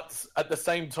 But at the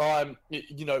same time,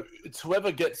 it's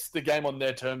whoever gets the game on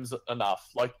their terms enough.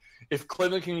 Like if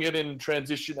Cleveland can get in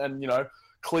transition and,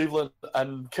 Cleveland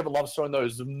and Kevin Love throwing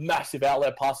those massive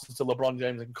outlet passes to LeBron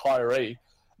James and Kyrie,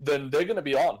 then they're going to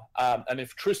be on. And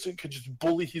if Tristan could just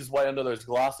bully his way under those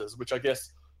glasses, which I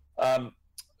guess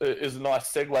is a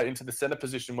nice segue into the center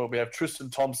position where we have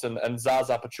Tristan Thompson and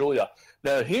Zaza Pachulia.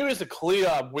 Now, here is a clear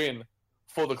win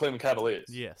for the Cleveland Cavaliers.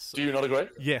 Yes. Do you not agree?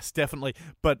 Yes, definitely.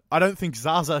 But I don't think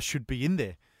Zaza should be in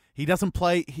there. He doesn't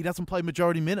play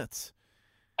majority minutes.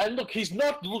 And look, he's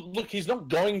not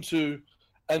going to.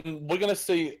 And we're going to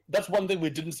see, that's one thing we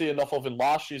didn't see enough of in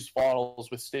last year's finals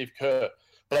with Steve Kerr.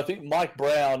 But I think Mike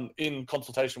Brown, in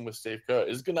consultation with Steve Kerr,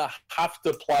 is going to have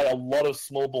to play a lot of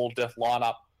small ball death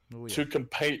lineup to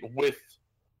compete with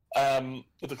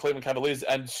the Cleveland Cavaliers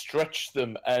and stretch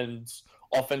them and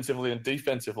offensively and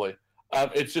defensively.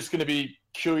 It's just going to be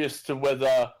curious to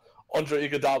whether Andre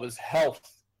Iguodala's health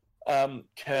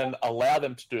can allow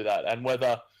them to do that, and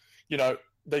whether,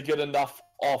 they get enough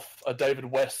off a David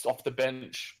West off the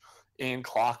bench, Ian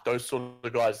Clark, those sort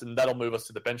of guys, and that'll move us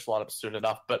to the bench lineup soon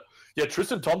enough. But yeah,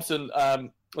 Tristan Thompson,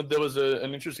 there was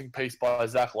an interesting piece by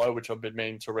Zach Lowe, which I've been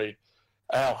meaning to read.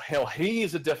 Hell, he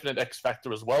is a definite X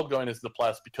factor as well going into the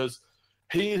playoffs, because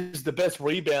he is the best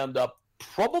rebounder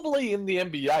probably in the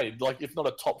NBA, like if not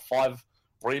a top 5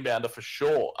 rebounder for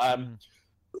sure.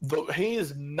 He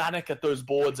is manic at those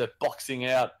boards, at boxing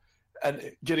out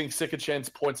and getting second chance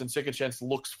points and second chance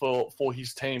looks for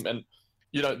his team. And,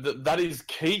 that is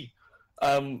key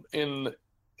in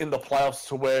the playoffs,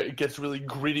 to where it gets really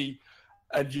gritty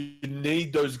and you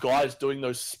need those guys doing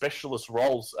those specialist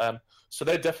roles. So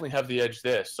they definitely have the edge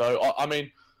there. So, I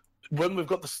mean, when we've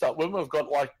got the starting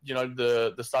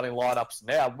lineups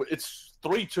now, it's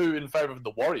 3-2 in favor of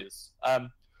the Warriors.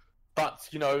 But,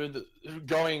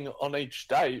 going on each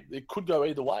day, it could go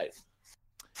either way.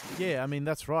 Yeah, I mean,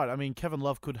 that's right. I mean, Kevin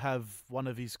Love could have one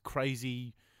of his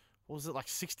crazy,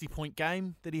 60-point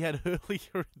game that he had earlier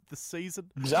in the season.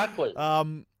 Exactly.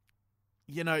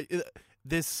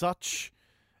 There's such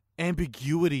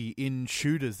ambiguity in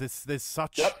shooters. There's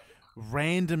such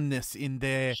randomness in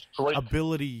their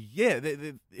ability. Yeah,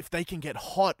 if they can get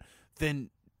hot, then,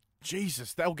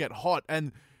 Jesus, they'll get hot.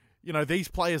 And, these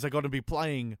players are going to be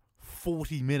playing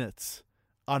 40 minutes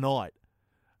a night.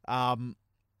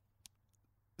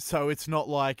 So it's not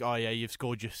like, oh yeah, you've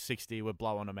scored your 60, we're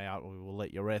blowing them out, we will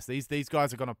let you rest. These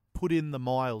guys are going to put in the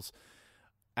miles,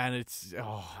 and it's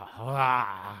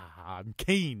I'm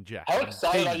keen, Jack. How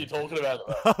excited are you talking about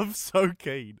it? I'm so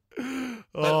keen.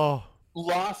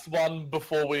 Last one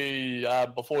before we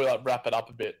wrap it up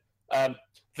a bit.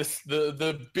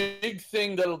 The big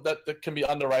thing that can be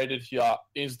underrated here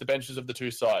is the benches of the two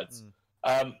sides.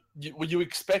 You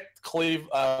expect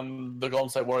the Golden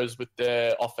State Warriors, with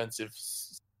their offensive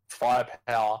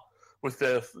firepower, with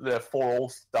their 4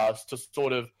 All-Stars, to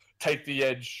sort of take the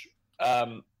edge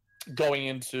going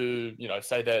into,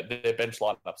 say, their bench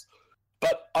lineups.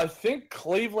 But I think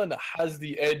Cleveland has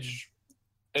the edge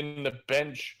in the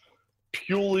bench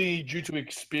purely due to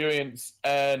experience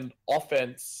and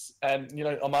offense. And,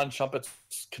 Iman Shumpert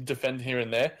can defend here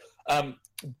and there.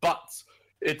 But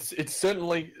it's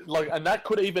certainly, and that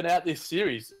could even out this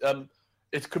series.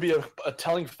 It could be a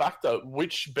telling factor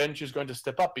which bench is going to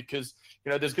step up, because,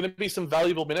 there's going to be some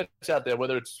valuable minutes out there,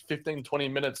 whether it's 15, 20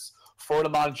 minutes for an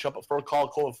Iman Shumpert, for a Kyle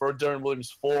Korver, for a Deron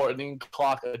Williams, for an Ian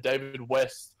Clark, a David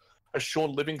West, a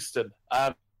Sean Livingston.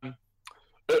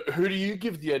 Who do you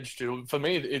give the edge to? For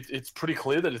me, it's pretty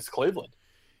clear that it's Cleveland.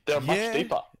 They're much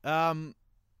deeper.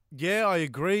 Yeah, I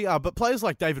agree. But players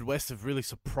like David West have really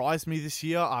surprised me this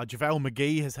year. JaVale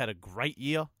McGee has had a great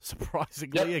year,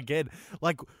 surprisingly, again.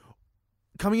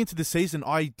 Coming into the season,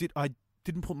 I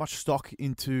didn't put much stock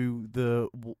into the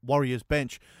Warriors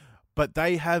bench, but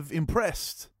they have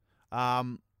impressed.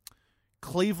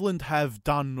 Cleveland have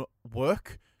done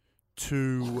work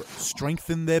to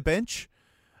strengthen their bench.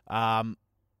 The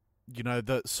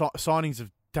signings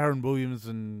of Deron Williams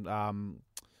and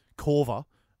Korver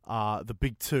are the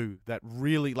big two that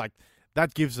really,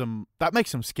 that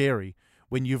makes them scary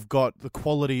when you've got the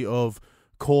quality of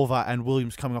Korver and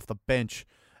Williams coming off the bench.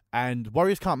 And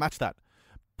Warriors can't match that.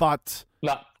 But,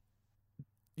 JaVale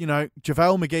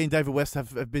McGee and David West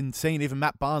have been seen, even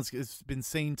Matt Barnes has been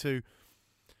seen to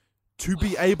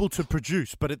be able to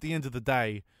produce. But at the end of the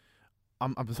day,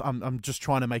 I'm just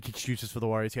trying to make excuses for the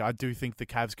Warriors here. I do think the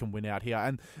Cavs can win out here.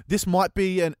 And this might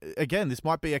be, a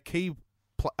key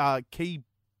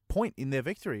point in their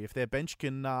victory. If their bench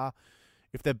can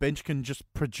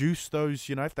just produce those,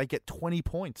 if they get 20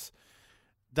 points,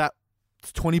 that's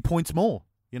 20 points more.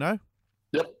 Yep.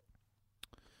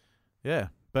 Yeah,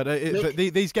 but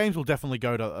these games will definitely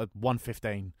go to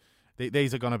 115.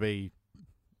 These are going to be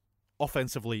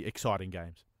offensively exciting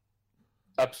games.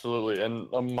 Absolutely, and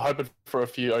I'm hoping for a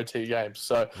few OT games.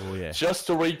 So, just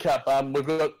to recap, we've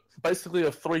got basically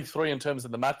a 3-3 in terms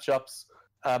of the matchups.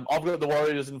 I've got the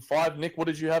Warriors in 5. Nick, what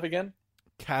did you have again?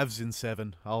 Cavs in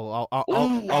 7. I'll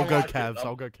go Cavs.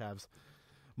 I'll go Cavs.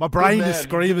 My brain is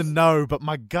screaming no, but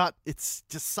my gut, it's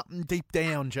just something deep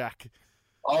down, Jack.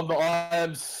 I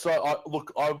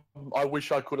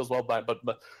wish I could as well, mate. But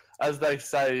as they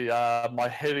say, my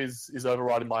head is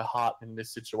overriding my heart in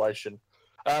this situation.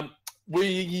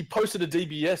 We posted a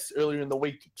DBS earlier in the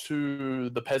week to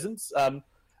the Peasants, and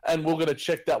we're going to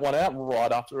check that one out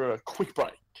right after a quick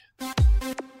break.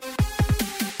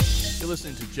 You're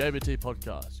listening to JBT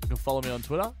Podcast. You can follow me on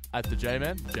Twitter at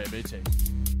 @thejmanJBT.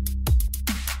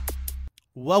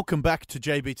 Welcome back to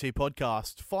JBT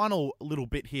Podcast. Final little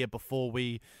bit here before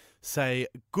we say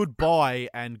goodbye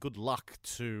and good luck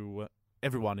to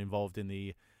everyone involved in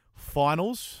the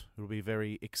finals. It'll be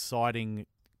very exciting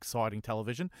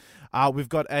television. We've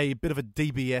got a bit of a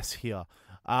DBS here.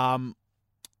 And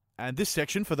this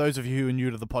section, for those of you who are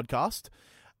new to the podcast,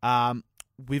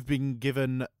 we've been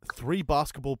given 3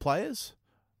 basketball players,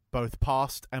 both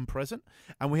past and present,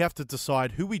 and we have to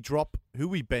decide who we drop, who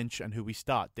we bench, and who we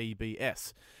start,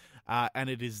 DBS.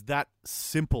 And it is that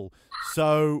simple.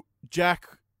 So,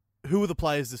 Jack, who are the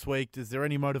players this week? Is there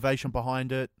any motivation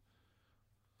behind it?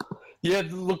 Yeah,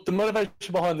 look, the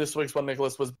motivation behind this week's one,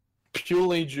 Nicholas, was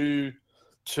purely due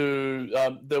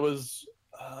to there was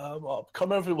I can't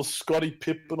remember if it was Scottie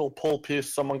Pippen or Paul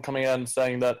Pierce, someone coming out and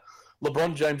saying that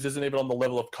LeBron James isn't even on the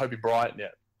level of Kobe Bryant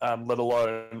yet, let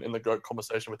alone in the GOAT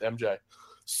conversation with MJ.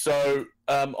 So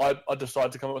I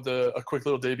decided to come up with a quick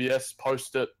little DBS,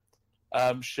 post it,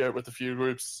 share it with a few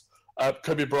groups.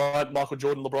 Kobe Bryant, Michael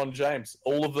Jordan, LeBron James,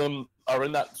 all of them are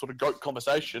in that sort of GOAT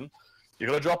conversation. You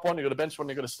got to drop one, you got to bench one,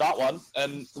 you got to start one.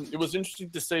 And it was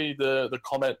interesting to see the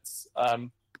comments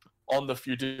on the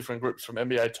few different groups from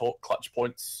NBA Talk, Clutch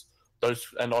Points, those,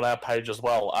 and on our page as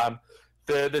well.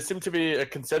 There seemed to be a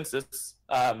consensus,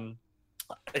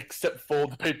 except for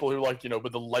the people who, like,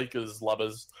 with the Lakers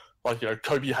lovers, like,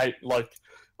 Kobe hate. Like,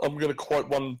 I'm going to quote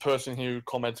one person who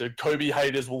commented, "Kobe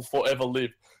haters will forever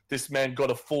live. This man got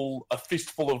a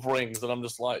fistful of rings," and I'm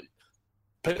just like,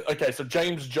 okay, so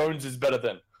James Jones is better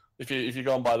than, if you're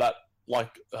going by that.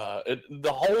 Like,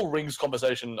 the whole rings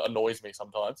conversation annoys me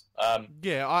sometimes.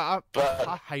 Yeah,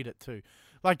 I hate it too.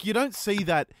 Like, you don't see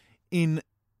that in.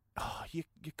 Oh, you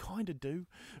kind of do,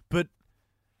 but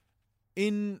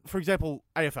in, for example,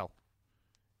 AFL,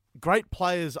 great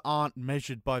players aren't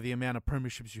measured by the amount of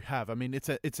premierships you have. I mean, it's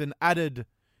an added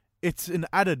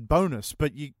bonus.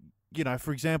 But you know,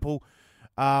 for example,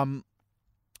 I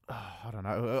don't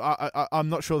know. I'm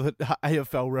not sure that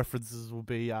AFL references will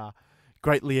be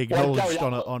greatly acknowledged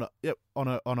on a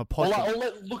podcast.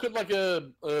 Well, look at like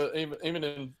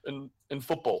even in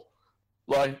football,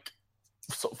 like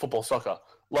football, soccer.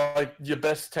 Like, your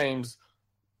best teams,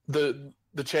 the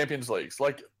Champions Leagues,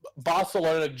 like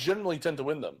Barcelona generally tend to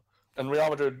win them, and Real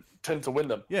Madrid tend to win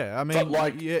them. Yeah, I mean, but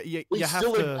like, you we have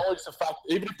still to acknowledge the fact,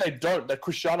 even if they don't, that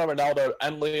Cristiano Ronaldo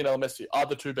and Lionel Messi are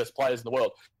the 2 best players in the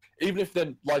world. Even if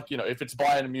then, like, if it's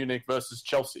Bayern Munich versus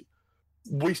Chelsea,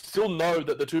 we still know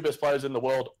that the 2 best players in the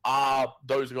world are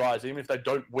those guys, even if they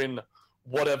don't win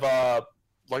whatever,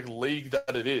 like, league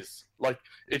that it is. Like,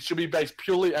 it should be based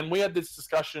purely, and we had this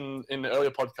discussion in the earlier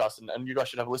podcast, and you guys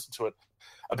should have a listen to it,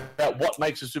 about what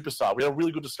makes a superstar. We had a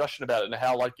really good discussion about it, and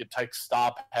how, like, it takes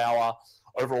star power,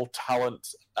 overall talent,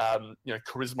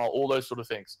 charisma, all those sort of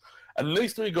things. And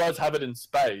these 3 guys have it in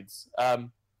spades.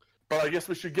 But I guess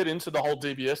we should get into the whole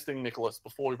DBS thing, Nicholas,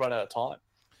 before we run out of time.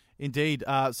 Indeed.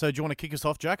 So do you want to kick us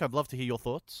off, Jack? I'd love to hear your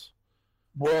thoughts.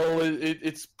 Well,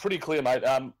 it's pretty clear, mate.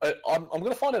 I'm going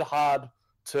to find it hard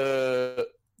to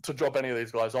drop any of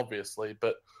these guys, obviously,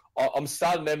 but I'm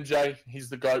starting MJ. He's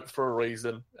the GOAT for a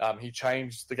reason. He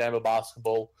changed the game of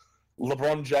basketball.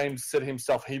 LeBron James said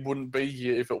himself he wouldn't be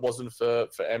here if it wasn't for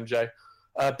MJ.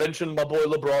 Benching my boy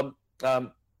LeBron.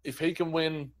 If he can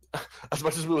win, as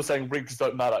much as we were saying rings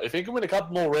don't matter, if he can win a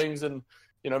couple more rings and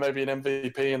maybe an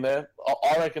MVP in there,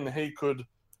 I reckon he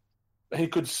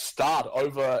could start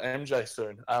over MJ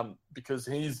soon, because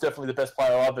he's definitely the best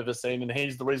player I've ever seen, and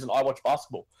he's the reason I watch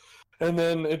basketball. And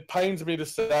then it pains me to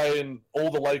say, and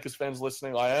all the Lakers fans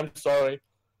listening, I am sorry,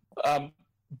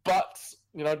 but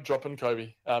dropping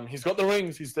Kobe. He's got the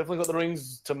rings. He's definitely got the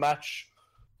rings to match,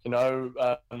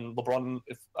 LeBron,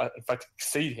 if in fact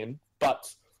exceed him. But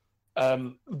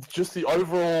just the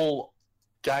overall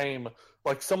game,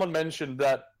 like someone mentioned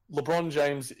that LeBron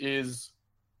James is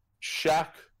Shaq,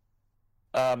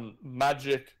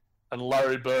 Magic, and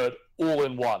Larry Bird all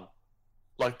in one,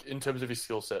 like in terms of his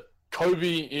skill set.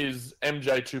 Kobe is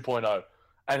MJ 2.0,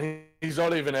 and he's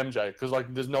not even MJ, because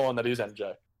like there's no one that is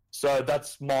MJ. So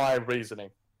that's my reasoning.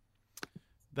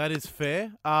 That is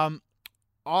fair. I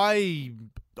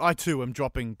too am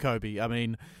dropping Kobe. I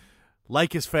mean,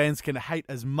 Lakers fans can hate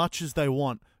as much as they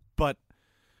want, but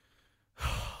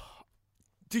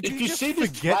did you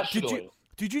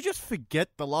just forget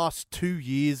the last 2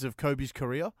 years of Kobe's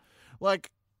career?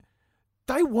 Like,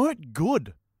 they weren't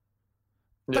good.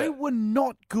 They were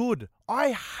not good.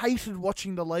 I hated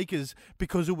watching the Lakers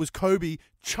because it was Kobe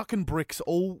chucking bricks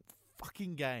all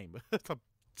fucking game. I'm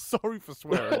sorry for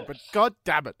swearing, but god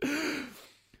damn it.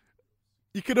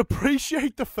 You can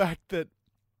appreciate the fact that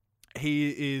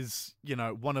he is,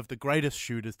 one of the greatest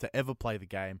shooters to ever play the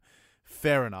game.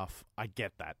 Fair enough. I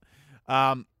get that.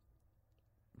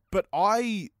 But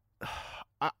I'm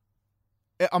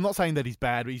not saying that he's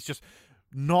bad. He's just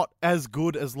not as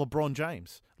good as LeBron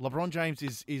James. LeBron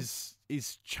James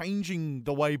is changing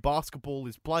the way basketball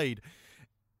is played.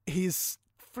 He's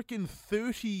freaking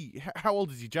 30. How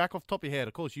old is he, Jack? Off the top of your head,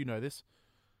 of course you know this.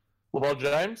 LeBron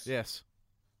James? Yes.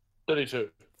 32.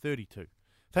 32.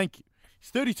 Thank you. He's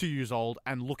 32 years old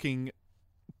and looking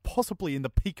possibly in the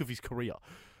peak of his career.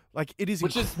 Like, it is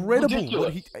incredible.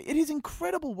 It is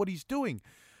incredible what he's doing.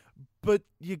 But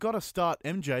you got to start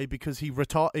MJ because he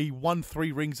won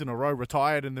 3 rings in a row,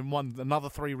 retired, and then won another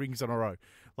 3 rings in a row.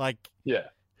 Like, yeah,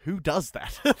 who does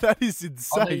that? That is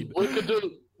insane. I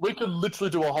mean, we could literally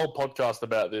do a whole podcast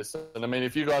about this. And I mean,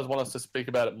 if you guys want us to speak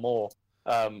about it more,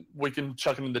 we can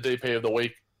chuck it in the DP of the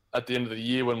week at the end of the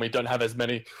year when we don't have as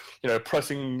many,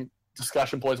 pressing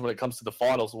discussion points when it comes to the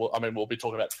finals. We'll be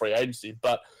talking about free agency,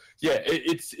 but yeah,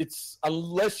 it's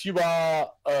unless you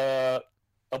are a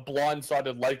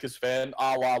blindsided Lakers fan,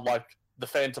 a la like the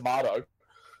fan tomato,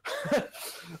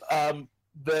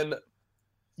 then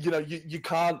you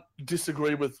can't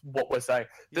disagree with what we're saying.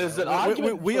 There's an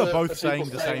argument. We are both saying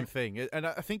the same thing, and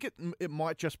I think it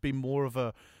might just be more of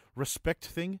a respect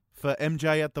thing for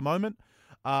MJ at the moment.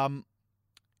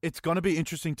 It's going to be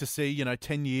interesting to see,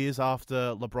 10 years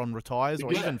after LeBron retires,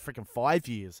 or even freaking 5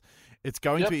 years. It's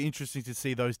going to be interesting to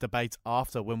see those debates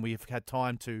after, when we've had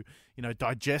time to,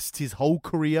 digest his whole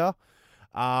career.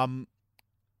 And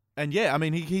yeah, I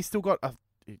mean, he's still got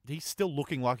he's still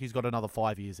looking like he's got another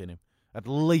 5 years in him, at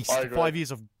least 5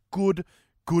 years of good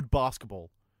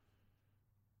basketball.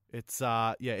 It's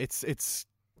it's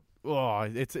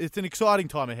an exciting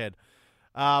time ahead.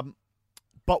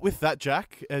 But with that,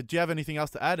 Jack, do you have anything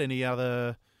else to add? Any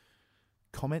other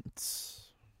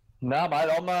comments? No, mate.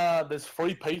 There's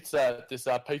free pizza at this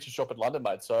pizza shop in London,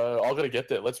 mate. So I've got to get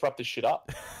there. Let's wrap this shit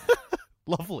up.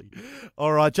 Lovely.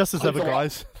 All right, just as ever,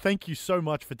 guys, thank you so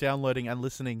much for downloading and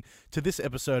listening to this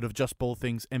episode of Just Ball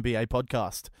Things NBA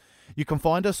podcast. You can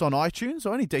find us on iTunes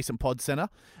or any decent pod center,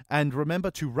 and remember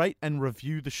to rate and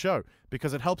review the show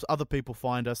because it helps other people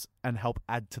find us and help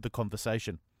add to the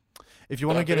conversation. If you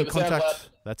want to get in contact,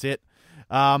 that's it.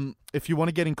 If you want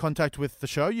to get in contact with the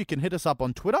show, you can hit us up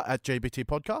on Twitter at JBT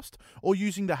Podcast or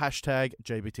using the hashtag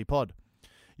JBTPod.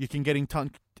 You can get in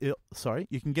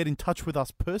touch with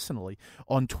us personally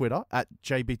on Twitter at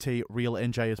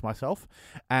JBTRealNJ is myself,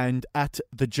 and at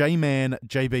the JMan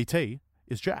JBT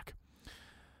is Jack.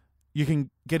 You can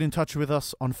get in touch with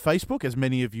us on Facebook, as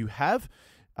many of you have.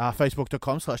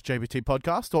 Facebook.com/JBT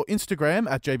Podcast or Instagram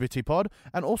at JBT Pod,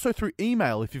 and also through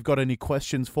email if you've got any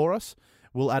questions for us.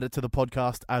 We'll add it to the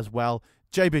podcast as well,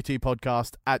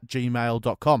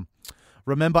 jbtpodcast@gmail.com.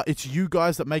 Remember, it's you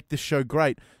guys that make this show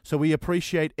great, so we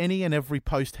appreciate any and every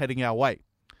post heading our way.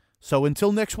 So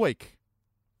until next week,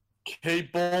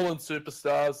 keep balling,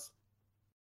 superstars.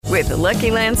 With the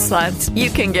Lucky Land Slots, you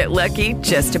can get lucky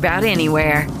just about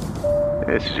anywhere.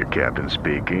 This is your captain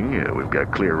speaking. We've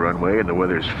got clear runway and the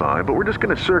weather's fine, but we're just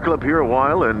going to circle up here a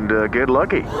while and get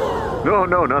lucky.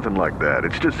 No, nothing like that.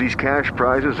 It's just these cash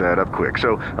prizes add up quick.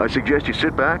 So I suggest you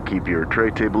sit back, keep your tray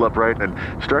table upright, and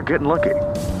start getting lucky.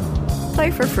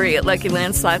 Play for free at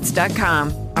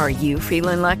LuckyLandSlots.com. Are you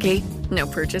feeling lucky? No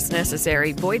purchase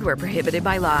necessary. Void where prohibited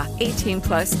by law.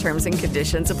 18+ terms and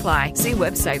conditions apply. See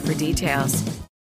website for details.